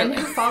 Yeah. Yes, Men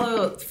truly. who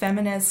follow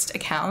feminist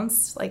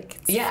accounts, like,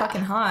 it's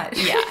fucking hot.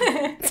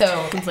 Yeah.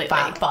 So Completely.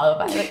 follow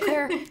Violet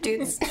Claire,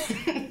 dudes.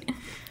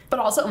 But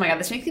also, oh my God,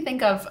 this makes me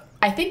think of,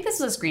 I think this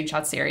was a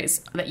screenshot series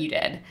that you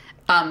did.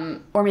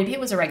 Or maybe it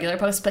was a regular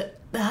post, but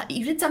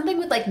you did something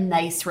with like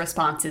nice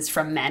responses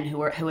from men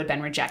who had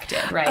been rejected,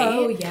 right?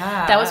 Oh,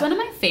 yeah. That was one of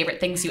my favorite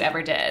things you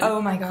ever did.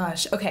 Oh my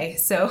gosh. Okay,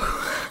 so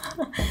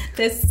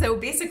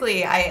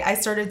basically I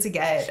started to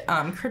get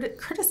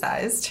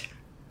criticized,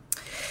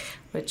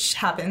 which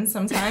happens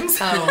sometimes.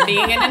 Oh,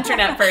 Being an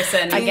internet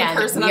person. again,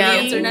 person on we the are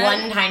internet.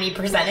 one tiny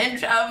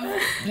percentage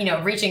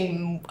of,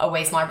 reaching a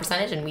way smaller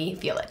percentage, and we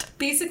feel it.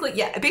 Basically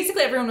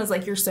everyone was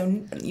like, you're so,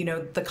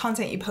 the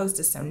content you post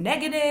is so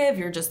negative,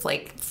 you're just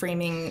like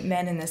framing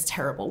men in this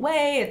terrible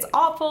way, it's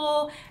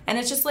awful. And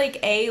it's just like,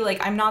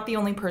 I'm not the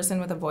only person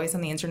with a voice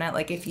on the internet.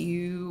 Like, if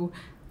you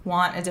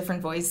want a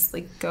different voice,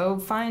 like, go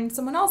find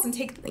someone else and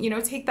take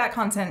that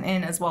content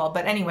in as well.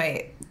 But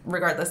anyway,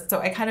 regardless, so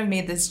I kind of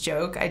made this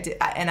joke.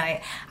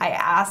 I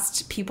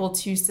asked people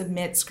to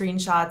submit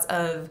screenshots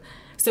of.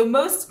 So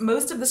most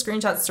of the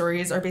screenshot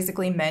stories are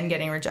basically men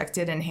getting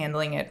rejected and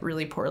handling it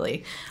really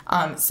poorly.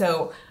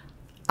 So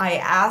I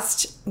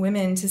asked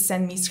women to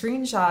send me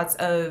screenshots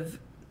of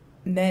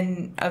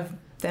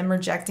them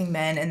rejecting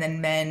men and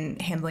then men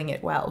handling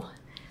it well.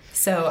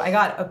 So I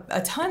got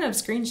a ton of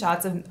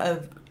screenshots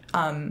of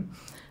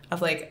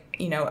like,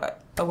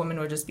 a woman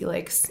would just be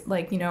like,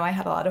 I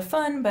had a lot of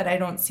fun, but I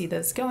don't see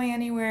this going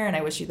anywhere, and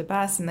I wish you the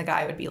best. And the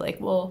guy would be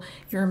like, well,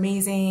 you're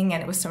amazing,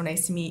 and it was so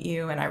nice to meet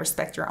you, and I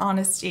respect your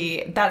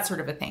honesty, that sort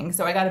of a thing.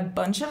 So I got a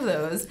bunch of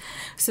those.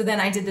 So then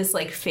I did this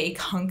like fake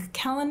hunk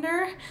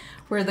calendar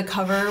where the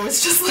cover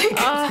was just like...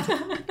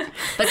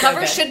 The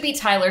cover should be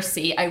Tyler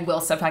C. I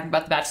will stop talking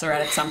about The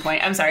Bachelorette at some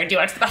point. I'm sorry, do you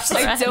watch The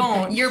Bachelorette? I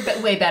don't. You're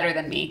way better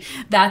than me.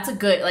 That's a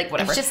good,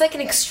 whatever. It's just like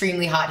an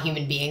extremely hot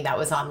human being that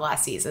was on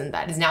last season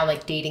that is now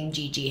like dating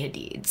Gigi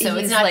Hadid. So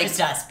He's, it's not like, just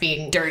us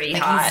being dirty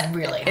like, hot. He's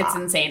really hot. It's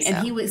insane. So.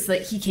 And he was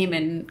like, he came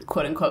in,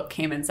 quote unquote,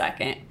 came in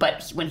second.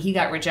 But when he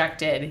got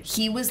rejected,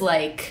 he was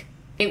like,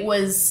 he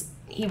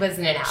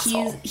wasn't an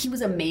asshole. Oh. He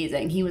was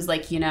amazing. He was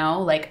like,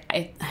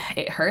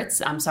 it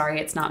hurts. I'm sorry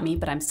it's not me,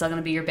 but I'm still going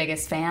to be your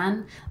biggest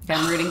fan. Like,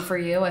 I'm rooting for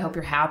you. I hope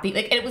you're happy.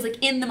 Like, it was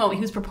like in the moment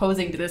he was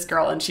proposing to this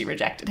girl and she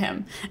rejected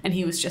him. And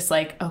he was just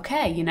like,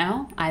 okay,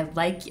 I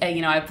like,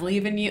 I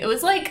believe in you. It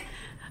was like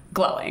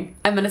glowing.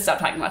 I'm going to stop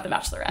talking about The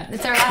Bachelorette.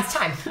 It's our last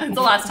time. It's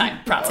the last time,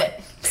 probably.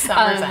 That's it.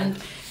 Summer's end.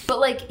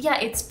 But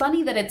it's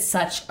funny that it's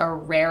such a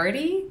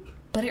rarity,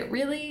 but it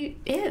really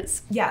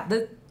is. Yeah,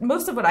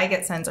 most of what I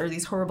get sent are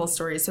these horrible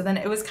stories. So then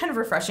it was kind of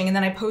refreshing. And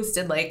then I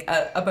posted like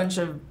a bunch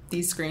of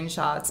these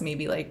screenshots,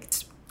 maybe like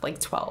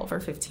 12 or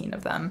 15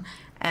 of them.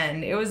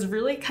 And it was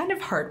really kind of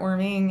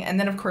heartwarming. And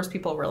then, of course,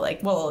 people were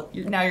like, well,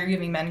 now you're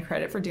giving men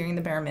credit for doing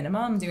the bare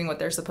minimum, doing what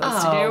they're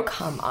supposed to do. Oh,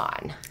 come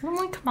on. And I'm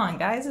like, come on,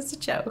 guys, it's a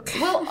joke.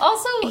 Well,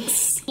 also,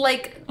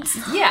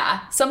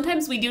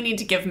 sometimes we do need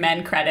to give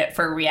men credit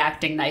for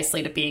reacting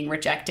nicely to being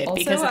rejected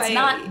Also, because it's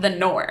not the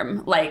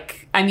norm.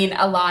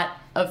 A lot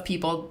of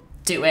people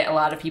do it. A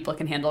lot of people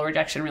can handle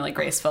rejection really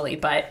gracefully,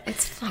 but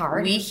It's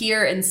hard. we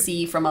hear and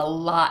see from a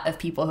lot of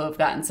people who have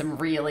gotten some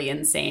really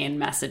insane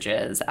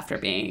messages after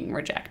being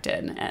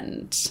rejected,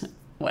 and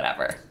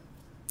whatever.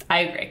 I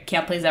agree.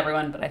 Can't please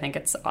everyone, but I think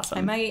it's awesome.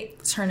 I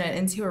might turn it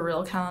into a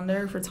real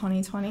calendar for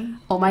 2020.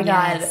 Oh my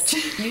Yes.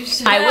 God. You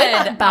should.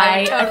 I would buy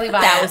would totally buy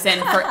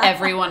 1,000 for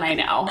everyone I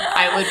know.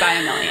 I would buy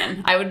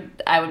 1,000,000.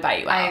 I would buy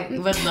you out. I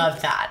would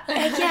love that.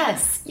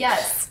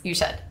 Yes, you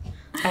should.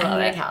 I love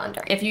need it. a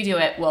calendar. If you do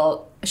it,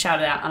 we'll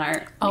shout it out on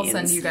our I'll means.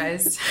 send you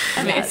guys.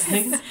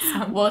 Amazing.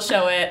 We'll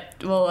show it.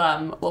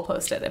 We'll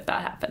post it if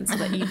that happens, so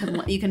that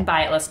you can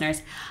buy it,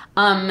 listeners.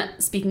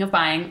 Speaking of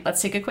buying,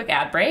 let's take a quick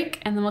ad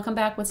break, and then we'll come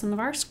back with some of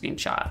our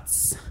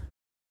screenshots.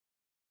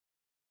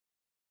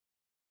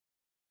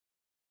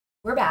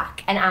 We're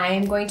back, and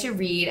I'm going to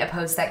read a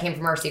post that came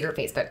from our secret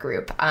Facebook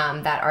group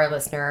that our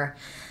listener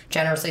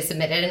generously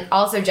submitted and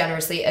also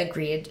generously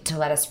agreed to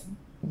let us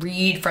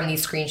read from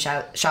these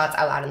screenshots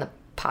out loud in the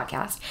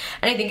podcast.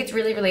 And I think it's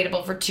really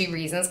relatable for two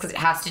reasons, because it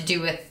has to do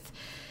with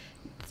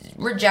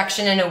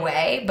rejection in a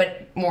way,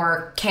 but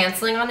more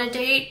canceling on a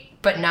date,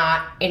 but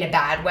not in a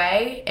bad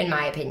way, in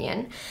my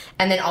opinion.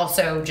 And then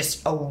also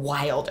just a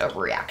wild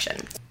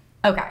overreaction.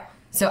 Okay,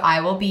 so I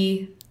will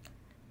be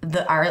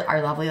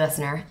our lovely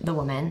listener, the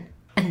woman,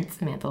 and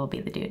Samantha will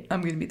be the dude.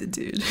 I'm going to be the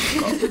dude.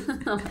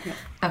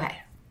 Okay.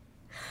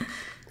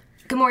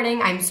 Good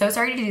morning. I'm so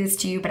sorry to do this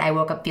to you, but I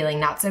woke up feeling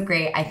not so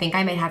great. I think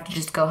I might have to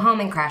just go home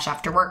and crash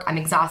after work. I'm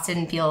exhausted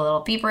and feel a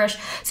little feverish,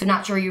 so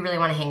not sure you really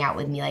want to hang out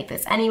with me like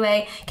this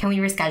anyway. Can we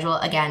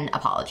reschedule? Again,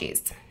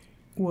 apologies.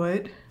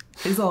 What?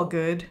 It's all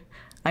good.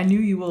 I knew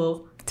you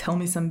will tell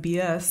me some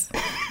BS.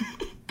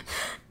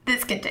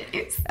 This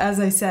continues. As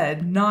I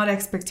said, not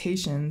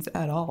expectations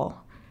at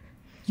all.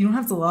 You don't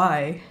have to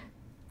lie.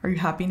 Are you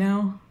happy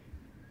now?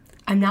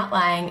 I'm not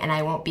lying, and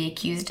I won't be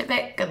accused of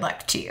it. Good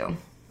luck to you.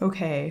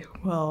 Okay,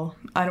 well,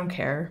 I don't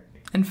care.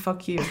 And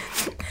fuck you.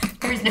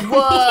 There's no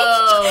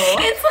Whoa.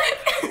 It's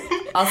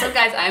like... Also,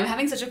 guys, I'm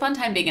having such a fun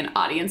time being an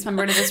audience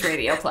member to this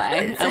radio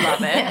play. I love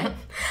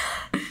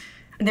it.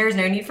 There's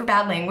no need for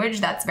bad language.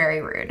 That's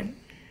very rude.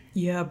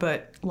 Yeah,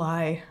 but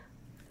lie.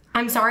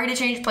 I'm sorry to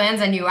change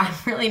plans on you. I'm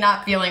really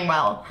not feeling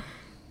well.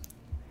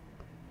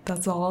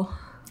 That's all?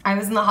 I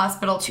was in the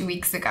hospital 2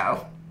 weeks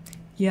ago.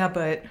 Yeah,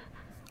 but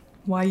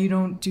why you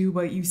don't do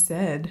what you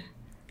said?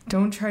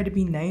 Don't try to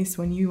be nice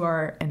when you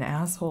are an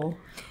asshole.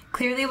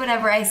 Clearly,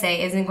 whatever I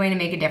say isn't going to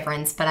make a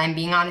difference, but I'm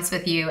being honest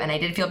with you, and I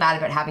did feel bad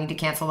about having to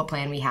cancel the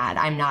plan we had.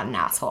 I'm not an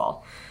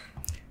asshole.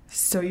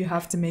 So you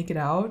have to make it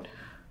out?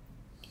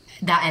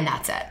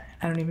 That's it.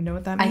 I don't even know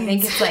what that means. I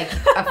think it's like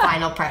a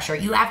final pressure.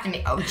 You have to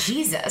make. Oh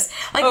Jesus!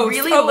 Like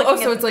really?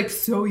 So it's like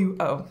so you.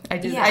 Oh, I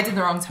did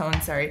the wrong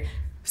tone. Sorry.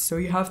 So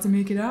you have to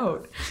make it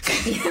out.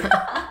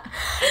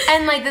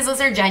 And like this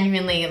listener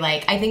genuinely,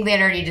 like, I think they had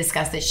already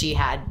discussed that she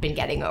had been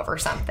getting over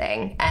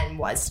something and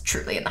was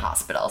truly in the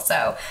hospital.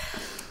 So,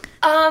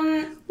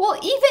 Well,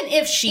 even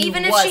if she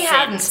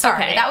hadn't,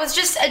 sorry, okay. that was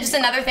just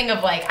another thing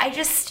of like,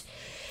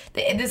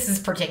 this is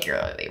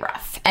particularly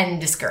rough and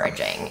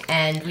discouraging,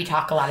 and we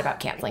talk a lot about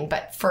canceling,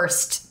 but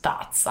first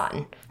thoughts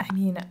on... I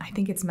mean, I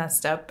think it's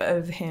messed up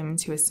of him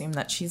to assume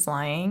that she's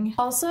lying.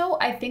 Also,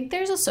 I think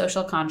there's a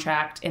social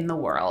contract in the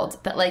world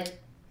that, like,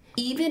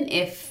 even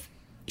if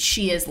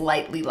she is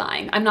lightly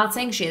lying, I'm not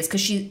saying she is,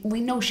 because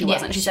we know she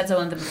wasn't. She said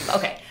so in the...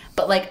 Okay.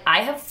 But, like,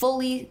 I have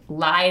fully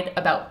lied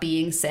about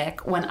being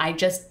sick when I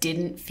just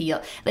didn't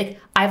feel... Like,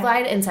 I've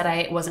lied and said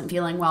I wasn't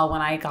feeling well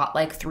when I got,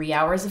 like, 3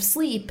 hours of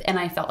sleep, and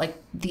I felt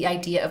like the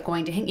idea of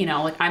going to... You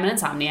know, like, I'm an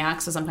insomniac,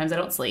 so sometimes I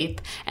don't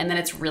sleep, and then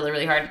it's really,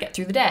 really hard to get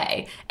through the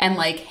day. And,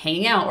 like,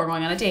 hanging out or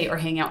going on a date or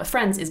hanging out with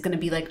friends is going to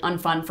be, like,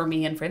 unfun for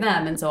me and for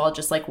them, and so I'll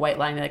just, like, white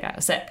lie and be like, I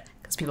was sick.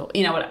 Because people,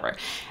 you know, whatever.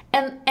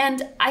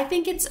 And I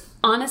think it's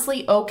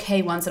honestly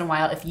okay once in a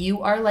while if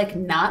you are like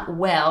not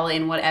well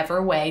in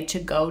whatever way to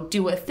go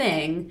do a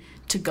thing,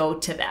 to go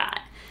to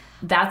that.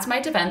 That's my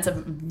defense of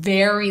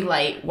very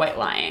light white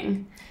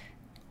lying.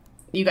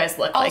 You guys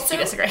look like you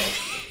disagree.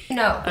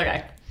 No.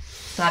 Okay.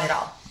 Not at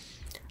all.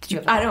 Did you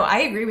have I know, I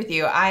agree with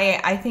you.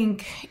 I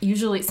think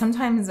usually,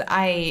 sometimes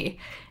I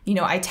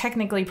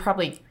technically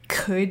probably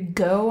could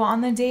go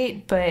on the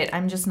date, but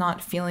I'm just not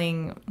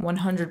feeling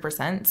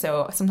 100%.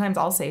 So sometimes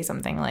I'll say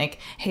something like,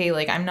 hey,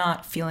 like, I'm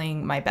not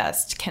feeling my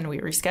best. Can we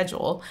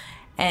reschedule?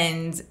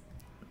 And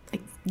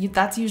like,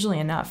 that's usually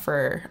enough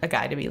for a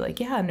guy to be like,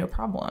 yeah, no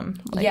problem.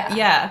 Like,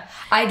 yeah.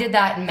 I did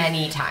that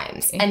many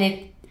times.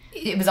 And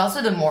it was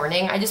also the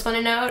morning, I just want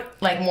to note,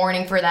 like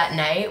morning for that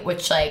night,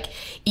 which like,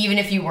 even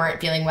if you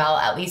weren't feeling well,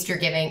 at least you're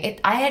giving it.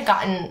 I had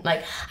gotten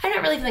like, I'm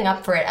not really feeling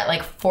up for it at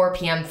like 4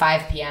 p.m.,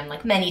 5 p.m.,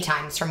 like many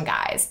times from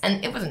guys.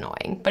 And it was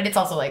annoying, but it's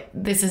also like,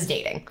 this is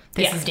dating.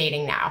 This is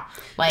dating now.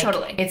 Like,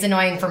 totally. It's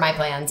annoying for my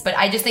plans. But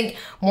I just think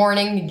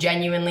morning,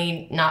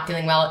 genuinely not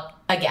feeling well,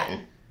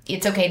 again,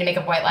 it's okay to make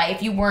a white lie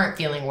if you weren't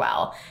feeling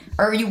well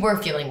or you were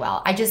feeling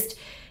well.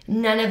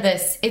 None of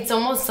this, it's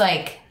almost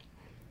like,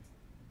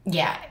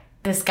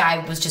 this guy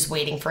was just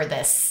waiting for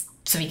this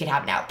so he could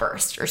have an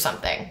outburst or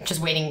something.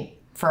 Just waiting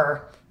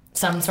for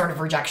some sort of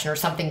rejection or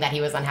something that he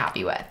was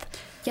unhappy with.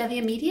 Yeah, the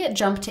immediate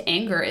jump to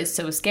anger is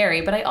so scary,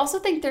 but I also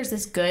think there's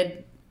this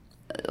good,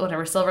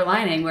 silver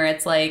lining where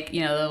it's like, you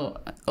know,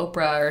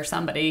 Oprah or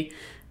somebody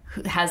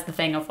who has the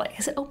thing of like,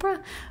 is it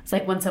Oprah? It's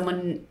like when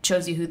someone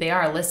shows you who they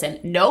are, listen.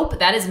 Nope,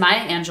 that is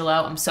Maya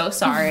Angelou. I'm so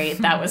sorry.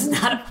 That was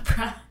not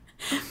Oprah.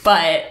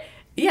 But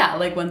yeah,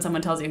 like when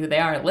someone tells you who they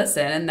are,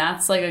 listen. And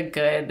that's like a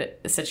good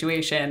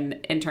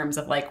situation in terms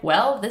of like,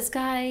 well, this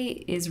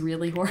guy is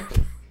really horrible.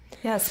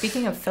 Yeah,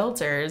 speaking of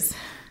filters.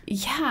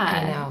 Yeah.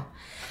 I know.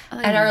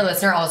 And our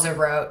listener also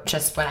wrote,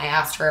 just when I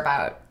asked her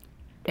about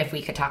if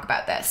we could talk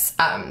about this,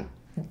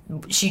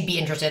 she'd be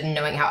interested in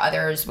knowing how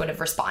others would have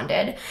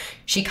responded.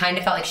 She kind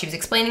of felt like she was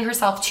explaining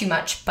herself too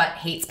much, but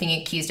hates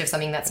being accused of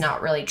something that's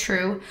not really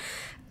true.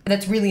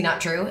 That's really not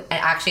true. And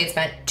actually, had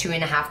spent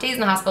 2.5 days in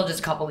the hospital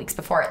just a couple weeks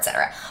before,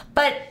 etc.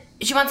 But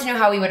she wants to know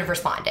how we would have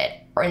responded,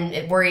 and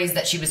it worries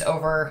that she was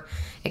over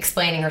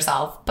explaining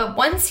herself. But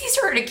once he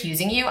started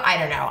accusing you, I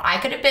don't know. I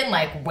could have been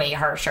like way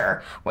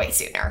harsher, way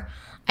sooner.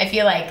 I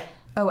feel like.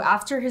 Oh,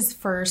 after his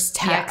first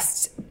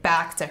text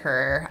back to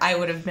her, I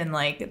would have been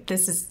like,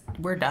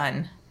 we're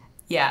done.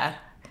 Yeah.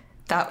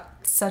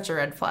 That's such a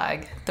red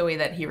flag, the way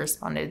that he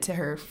responded to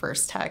her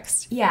first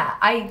text. Yeah,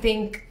 I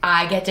think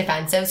I get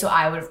defensive, so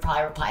I would have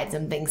probably replied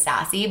something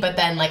sassy, but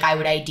then like I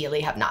would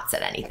ideally have not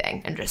said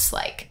anything and just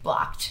like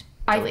blocked,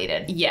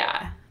 deleted.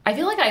 I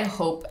feel like I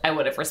hope I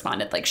would have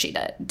responded like she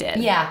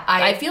did. Yeah,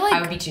 I feel like, I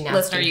would be too nasty.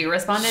 Listener, you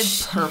responded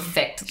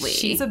perfectly.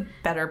 She's a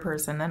better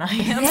person than I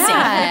am.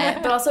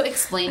 Yeah, but also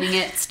explaining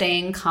it,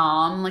 staying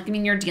calm. Like, I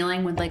mean, you're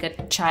dealing with like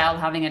a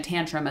child having a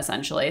tantrum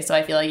essentially. So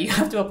I feel like you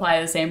have to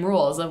apply the same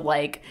rules of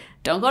like,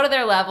 don't go to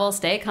their level,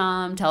 stay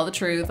calm, tell the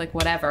truth, like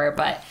whatever.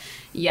 But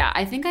yeah,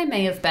 I think I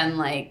may have been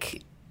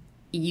like,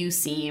 you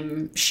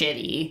seem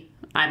shitty.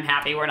 I'm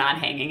happy we're not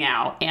hanging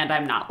out, and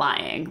I'm not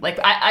lying. Like,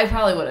 I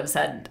probably would have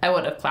said, I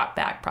would have clapped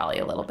back probably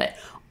a little bit.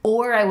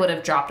 Or I would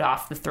have dropped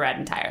off the thread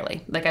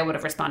entirely. Like, I would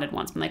have responded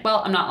once, been like,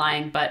 well, I'm not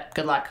lying, but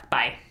good luck,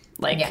 bye.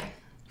 Like,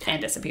 and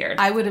disappeared.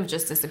 I would have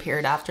just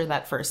disappeared after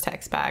that first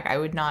text back. I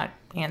would not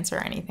answer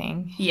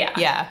anything. Yeah.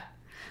 Yeah.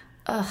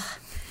 Ugh,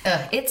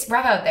 it's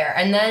rough out there.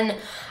 And then,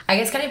 I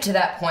guess kind of to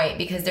that point,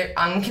 because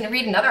I'm going to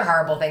read another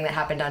horrible thing that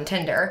happened on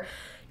Tinder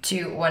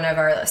to one of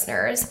our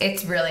listeners.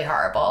 It's really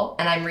horrible,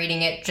 and I'm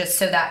reading it just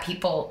so that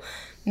people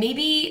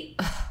maybe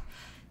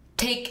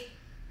take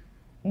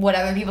what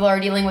other people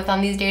are dealing with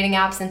on these dating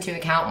apps into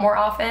account more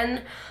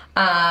often.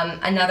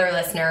 Another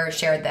listener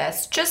shared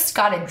this. Just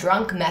got a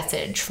drunk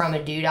message from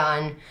a dude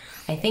on,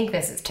 I think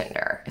this is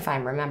Tinder, if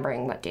I'm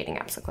remembering what dating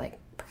apps look like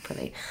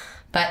properly.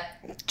 But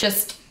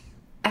just,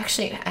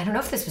 actually, I don't know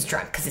if this was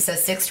drunk, because it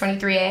says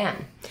 6:23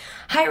 a.m.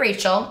 Hi,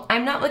 Rachel.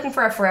 I'm not looking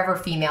for a forever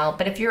female,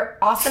 but if you're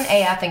awesome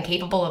AF and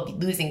capable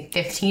of losing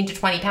 15 to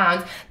 20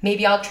 pounds,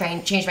 maybe I'll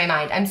change my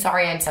mind. I'm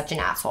sorry I'm such an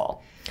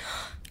asshole.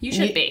 You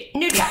should be.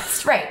 New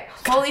text, right.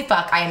 Holy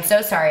fuck, I am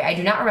so sorry. I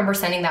do not remember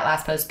sending that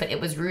last post, but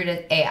it was rude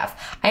as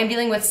AF. I am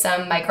dealing with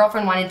my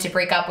girlfriend wanted to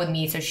break up with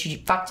me, so she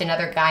fucked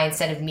another guy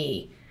instead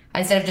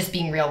of just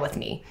being real with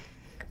me.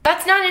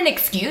 That's not an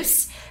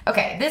excuse.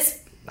 Okay,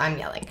 I'm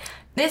yelling.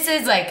 This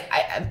is, like,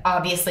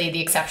 obviously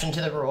the exception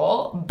to the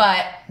rule,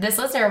 but this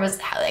listener was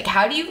like,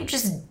 how do you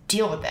just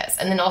deal with this?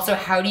 And then also,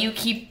 how do you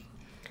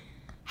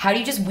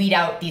just weed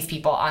out these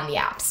people on the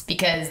apps?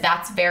 Because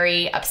that's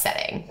very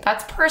upsetting.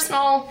 That's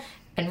personal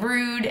and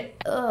rude.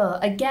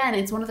 Again,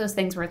 it's one of those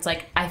things where it's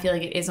like, I feel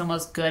like it is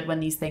almost good when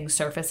these things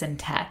surface in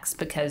text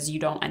because you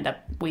don't end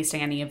up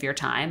wasting any of your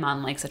time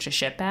on, like, such a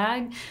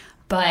shitbag.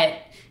 But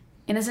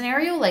in a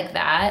scenario like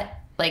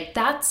that, like,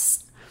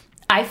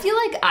 I feel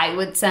like I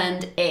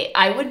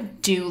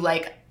would do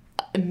like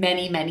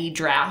many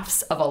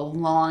drafts of a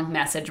long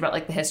message about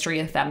like the history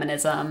of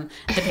feminism,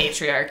 the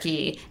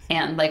patriarchy,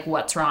 and like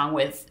what's wrong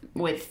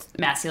with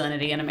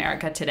masculinity in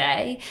America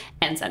today,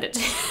 and send it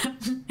to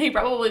him. He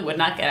probably would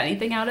not get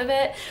anything out of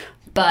it,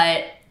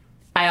 but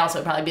I also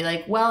would probably be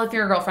like, well, if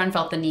your girlfriend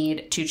felt the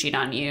need to cheat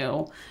on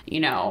you,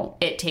 you know,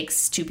 it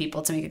takes two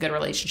people to make a good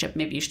relationship.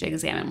 Maybe you should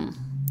examine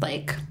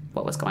like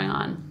what was going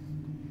on.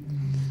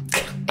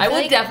 I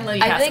would definitely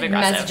be passive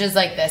aggressive. Messages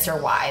like this are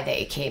why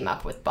they came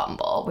up with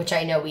Bumble, which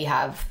I know we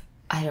have.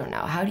 I don't know.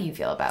 How do you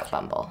feel about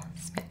Bumble,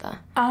 Smitha?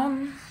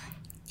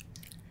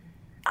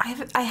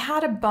 I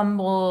had a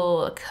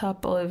Bumble a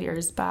couple of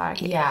years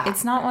back. Yeah.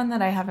 It's not one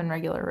that I have in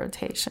regular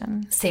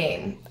rotation.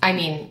 Same. I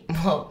mean,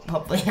 well,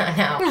 hopefully not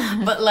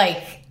now. But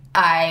like,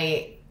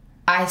 I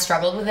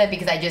struggled with it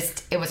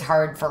because it was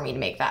hard for me to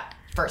make that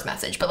first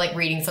message. But like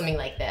reading something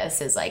like this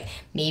is like,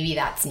 maybe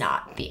that's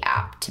not the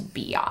app to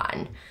be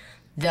on.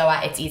 Though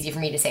it's easy for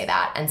me to say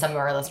that. And some of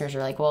our listeners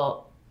are like,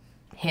 well,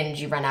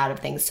 Hinge, you run out of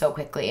things so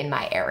quickly in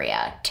my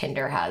area.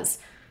 Tinder has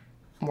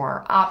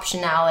more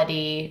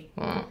optionality.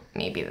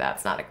 Maybe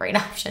that's not a great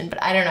option,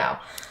 but I don't know.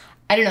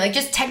 Like,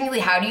 just technically,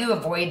 how do you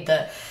avoid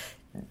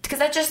because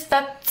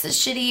that's a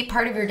shitty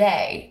part of your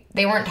day.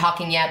 They weren't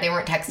talking yet. They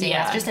weren't texting.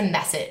 Yeah. It's just a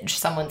message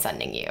someone's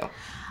sending you.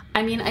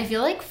 I mean, I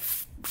feel like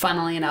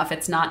funnily enough,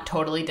 it's not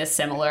totally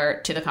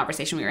dissimilar to the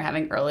conversation we were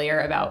having earlier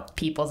about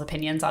people's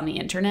opinions on the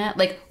internet.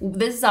 Like,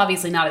 this is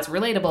obviously not as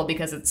relatable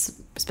because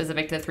it's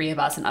specific to the three of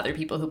us and other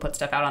people who put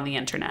stuff out on the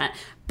internet.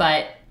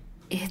 But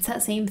it's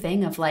that same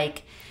thing of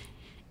like,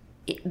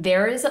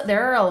 there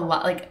are a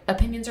lot, like,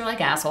 opinions are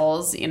like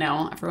assholes, you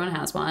know, everyone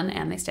has one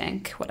and they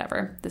stink,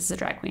 whatever. This is a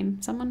drag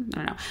queen, someone? I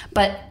don't know.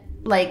 But,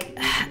 like,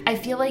 I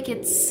feel like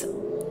it's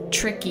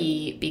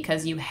tricky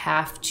because you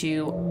have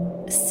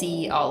to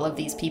see all of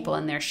these people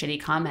and their shitty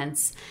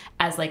comments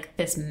as, like,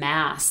 this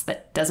mass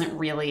that doesn't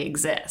really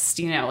exist.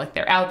 You know, like,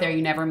 they're out there,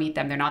 you never meet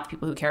them, they're not the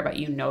people who care about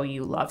you, know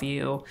you, love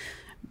you,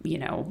 you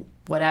know,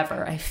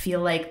 whatever. I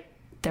feel like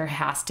there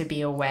has to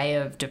be a way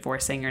of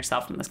divorcing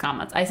yourself from those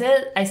comments. I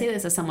say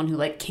this as someone who,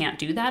 like, can't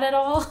do that at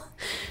all.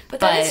 But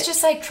that is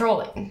just, like,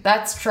 trolling.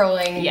 That's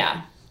trolling.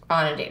 Yeah.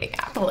 On a dating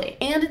app. Totally.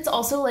 And it's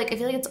also, like, I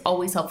feel like it's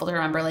always helpful to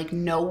remember, like,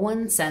 no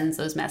one sends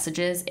those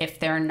messages if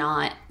they're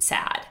not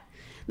sad.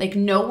 Like,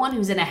 no one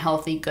who's in a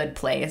healthy, good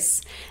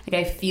place.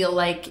 Like, I feel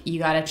like you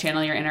gotta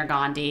channel your inner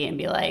Gandhi and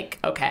be like,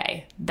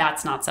 okay,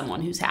 that's not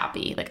someone who's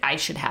happy. Like, I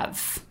should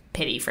have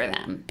pity for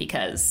them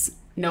because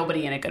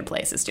nobody in a good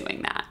place is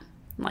doing that.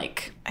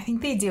 Like, I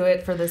think they do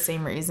it for the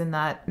same reason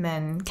that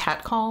men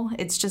catcall.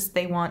 It's just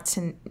they want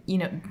to, you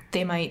know,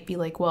 they might be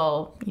like,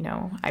 well, you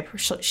know,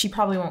 she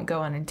probably won't go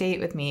on a date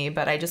with me,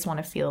 but I just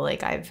want to feel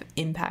like I've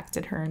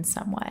impacted her in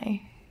some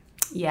way.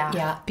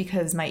 yeah.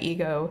 Because my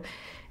ego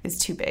is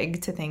too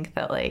big to think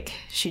that, like,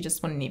 she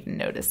just wouldn't even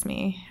notice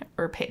me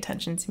or pay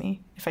attention to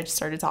me if I just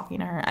started talking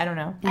to her. I don't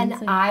know. And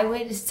I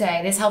would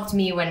say this helped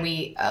me when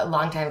a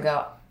long time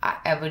ago,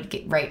 I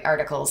would write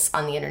articles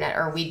on the internet,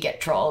 or we'd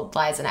get trolled,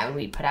 Liza and I, when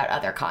we'd put out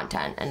other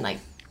content, and, like,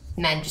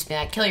 men just be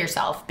like, kill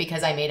yourself,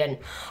 because I made an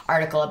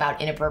article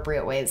about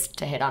inappropriate ways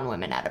to hit on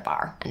women at a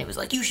bar. And it was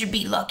like, you should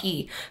be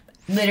lucky.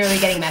 Literally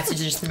getting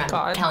messages from men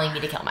telling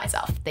me to kill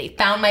myself. They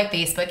found my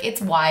Facebook.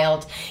 It's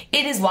wild.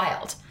 It is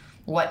wild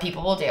what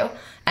people will do.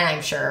 And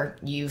I'm sure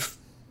you've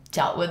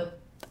dealt with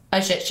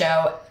a shit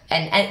show,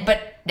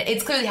 but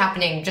it's clearly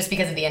happening just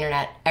because of the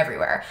internet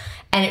everywhere.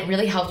 And it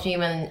really helped me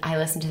when I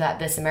listened to that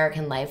This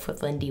American Life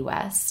with Lindy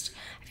West.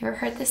 Have you ever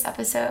heard this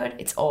episode?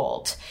 It's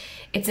old.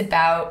 It's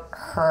about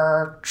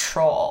her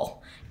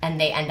troll, and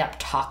they end up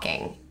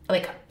talking.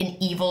 Like, an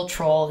evil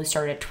troll who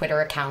started a Twitter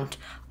account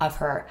of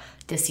her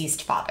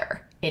deceased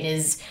father. It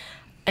is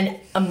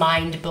a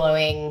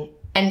mind-blowing,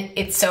 and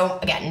it's so,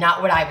 again,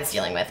 not what I was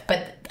dealing with,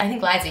 but I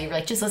think, Liza, you were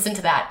like, just listen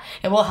to that.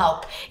 It will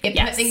help. It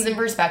puts things in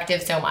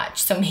perspective so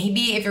much. So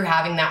maybe if you're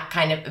having that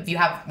kind of, if you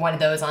have one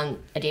of those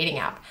on a dating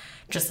app,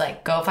 just,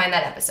 like, go find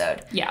that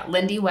episode. Yeah,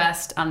 Lindy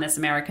West on This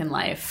American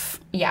Life.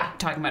 Yeah.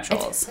 Talking about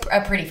trolls. It's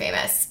a pretty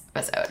famous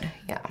episode.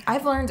 Yeah.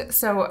 I've learned,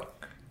 so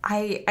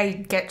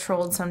I get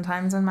trolled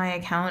sometimes on my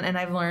account, and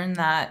I've learned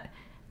that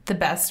the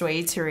best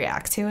way to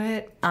react to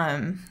it,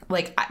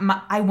 like,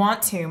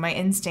 my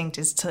instinct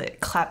is to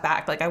clap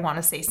back. Like, I want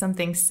to say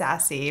something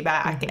sassy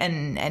back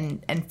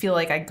and feel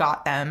like I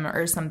got them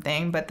or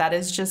something, but that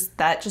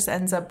just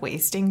ends up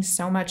wasting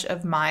so much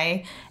of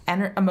my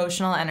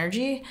emotional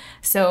energy.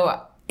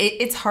 So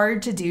it's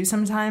hard to do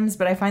sometimes,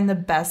 but I find the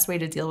best way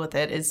to deal with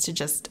it is to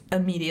just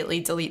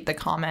immediately delete the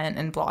comment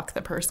and block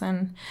the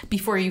person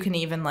before you can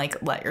even, like,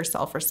 let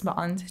yourself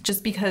respond.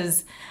 Just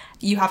because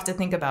you have to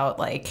think about,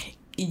 like,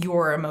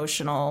 your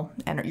emotional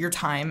and your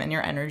time and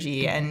your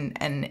energy, and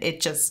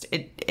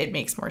it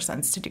makes more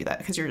sense to do that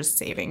because you're just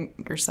saving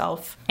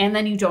yourself. And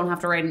then you don't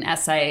have to write an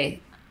essay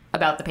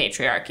about the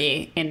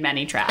patriarchy in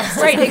many drafts.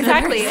 Right,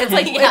 exactly. It's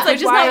like, it's like,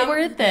 just not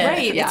worth it.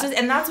 Right. Yeah. It's just,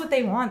 and that's what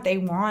they want. They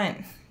want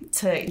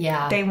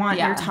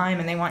your time,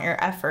 and they want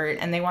your effort,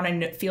 and they want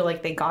to feel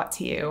like they got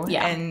to you.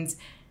 Yeah. And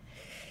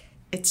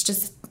it's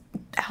just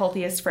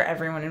healthiest for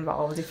everyone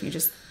involved if you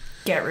just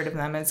get rid of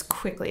them as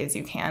quickly as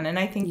you can. And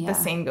I think the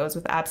same goes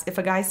with apps. If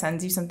a guy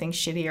sends you something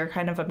shitty or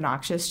kind of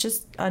obnoxious,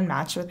 just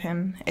unmatch with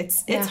him.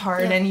 It's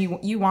hard, and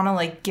you want to,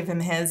 like, give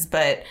him his,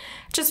 but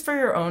just for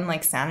your own,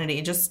 like,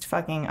 sanity, just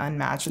fucking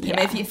unmatch with him.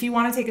 If you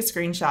want to take a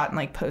screenshot and,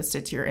 like, post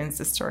it to your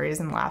Insta stories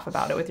and laugh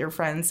about it with your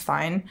friends,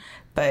 fine,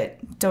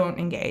 but don't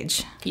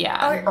engage.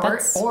 Yeah.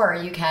 Or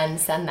you can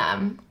send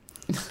them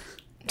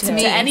to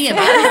any of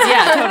us.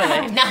 Yeah,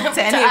 totally. Not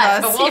to any us,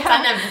 of us, but we'll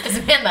send them to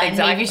Samantha. And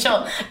maybe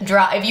she'll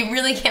draw. If you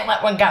really can't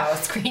let one go,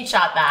 screenshot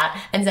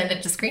that and send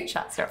it to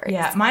Screenshot Stories.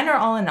 Yeah, mine are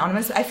all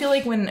anonymous. I feel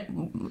like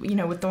when, you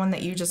know, with the one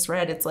that you just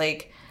read, it's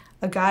like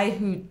a guy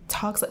who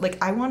talks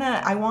like I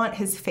want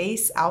his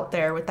face out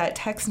there with that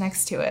text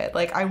next to it.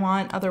 Like, I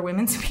want other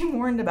women to be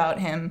warned about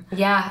him.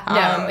 Yeah,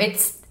 no,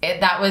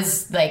 that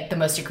was, like, the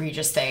most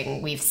egregious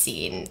thing we've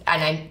seen.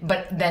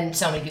 But then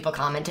so many people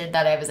commented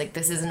that I was like,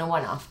 this isn't a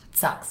one-off. It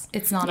sucks.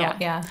 It's not.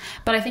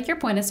 But I think your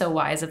point is so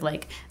wise of,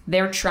 like,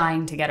 they're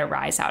trying to get a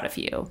rise out of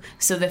you.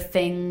 So the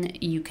thing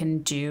you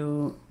can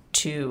do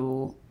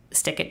to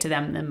stick it to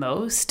them the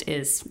most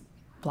is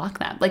block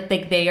them. Like,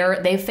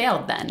 they've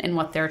failed then in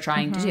what they're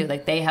trying to do.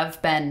 Like, they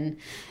have been,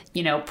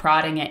 you know,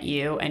 prodding at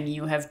you, and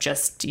you have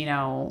just, you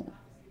know,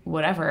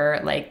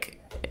 whatever, like,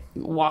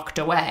 walked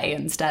away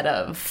instead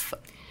of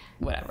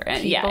whatever.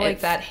 And people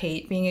like that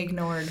hate being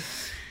ignored.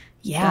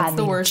 Yeah, that's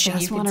the worst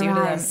thing you could do to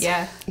them.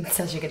 Yeah, it's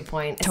such a good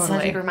point. It's totally.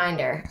 such a good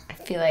reminder. I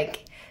feel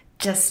like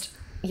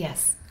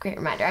great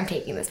reminder. I'm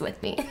taking this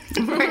with me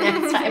for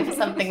next time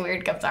something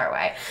weird comes our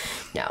way.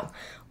 No.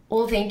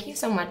 Well, thank you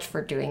so much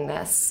for doing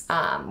this.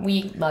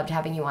 We loved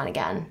having you on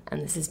again,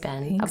 and this has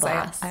been a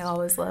blast. I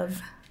always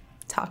love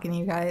talking to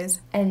you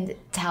guys. And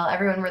tell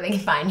everyone where they can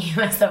find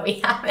you as though we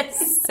haven't.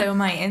 So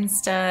my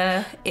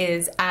Insta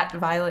is at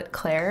Violet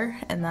Claire,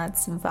 and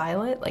that's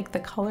Violet, like the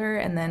color,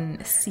 and then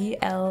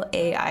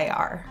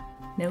Clair.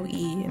 No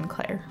E in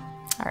Claire.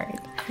 All right.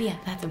 Oh, yeah,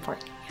 that's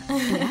important.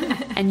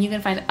 And you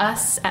can find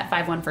us at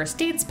 51 First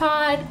Dates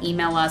Pod.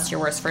 Email us your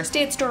worst first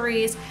date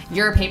stories,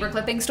 your paper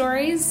clipping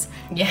stories,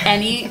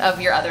 any of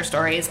your other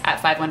stories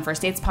at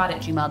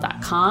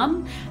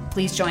 51firstdatespod@gmail.com.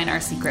 Please join our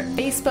secret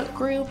Facebook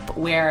group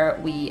where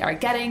we are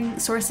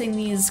sourcing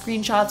these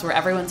screenshots where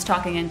everyone's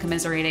talking and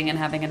commiserating and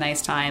having a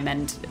nice time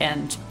and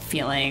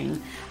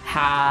feeling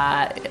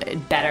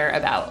better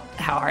about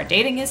how our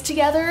dating is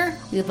together.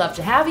 We'd love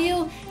to have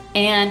you.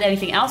 And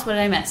anything else? What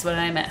did I miss?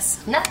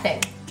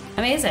 Nothing.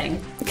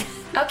 Amazing.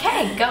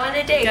 Okay, go on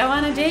a date. Go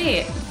on a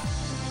date.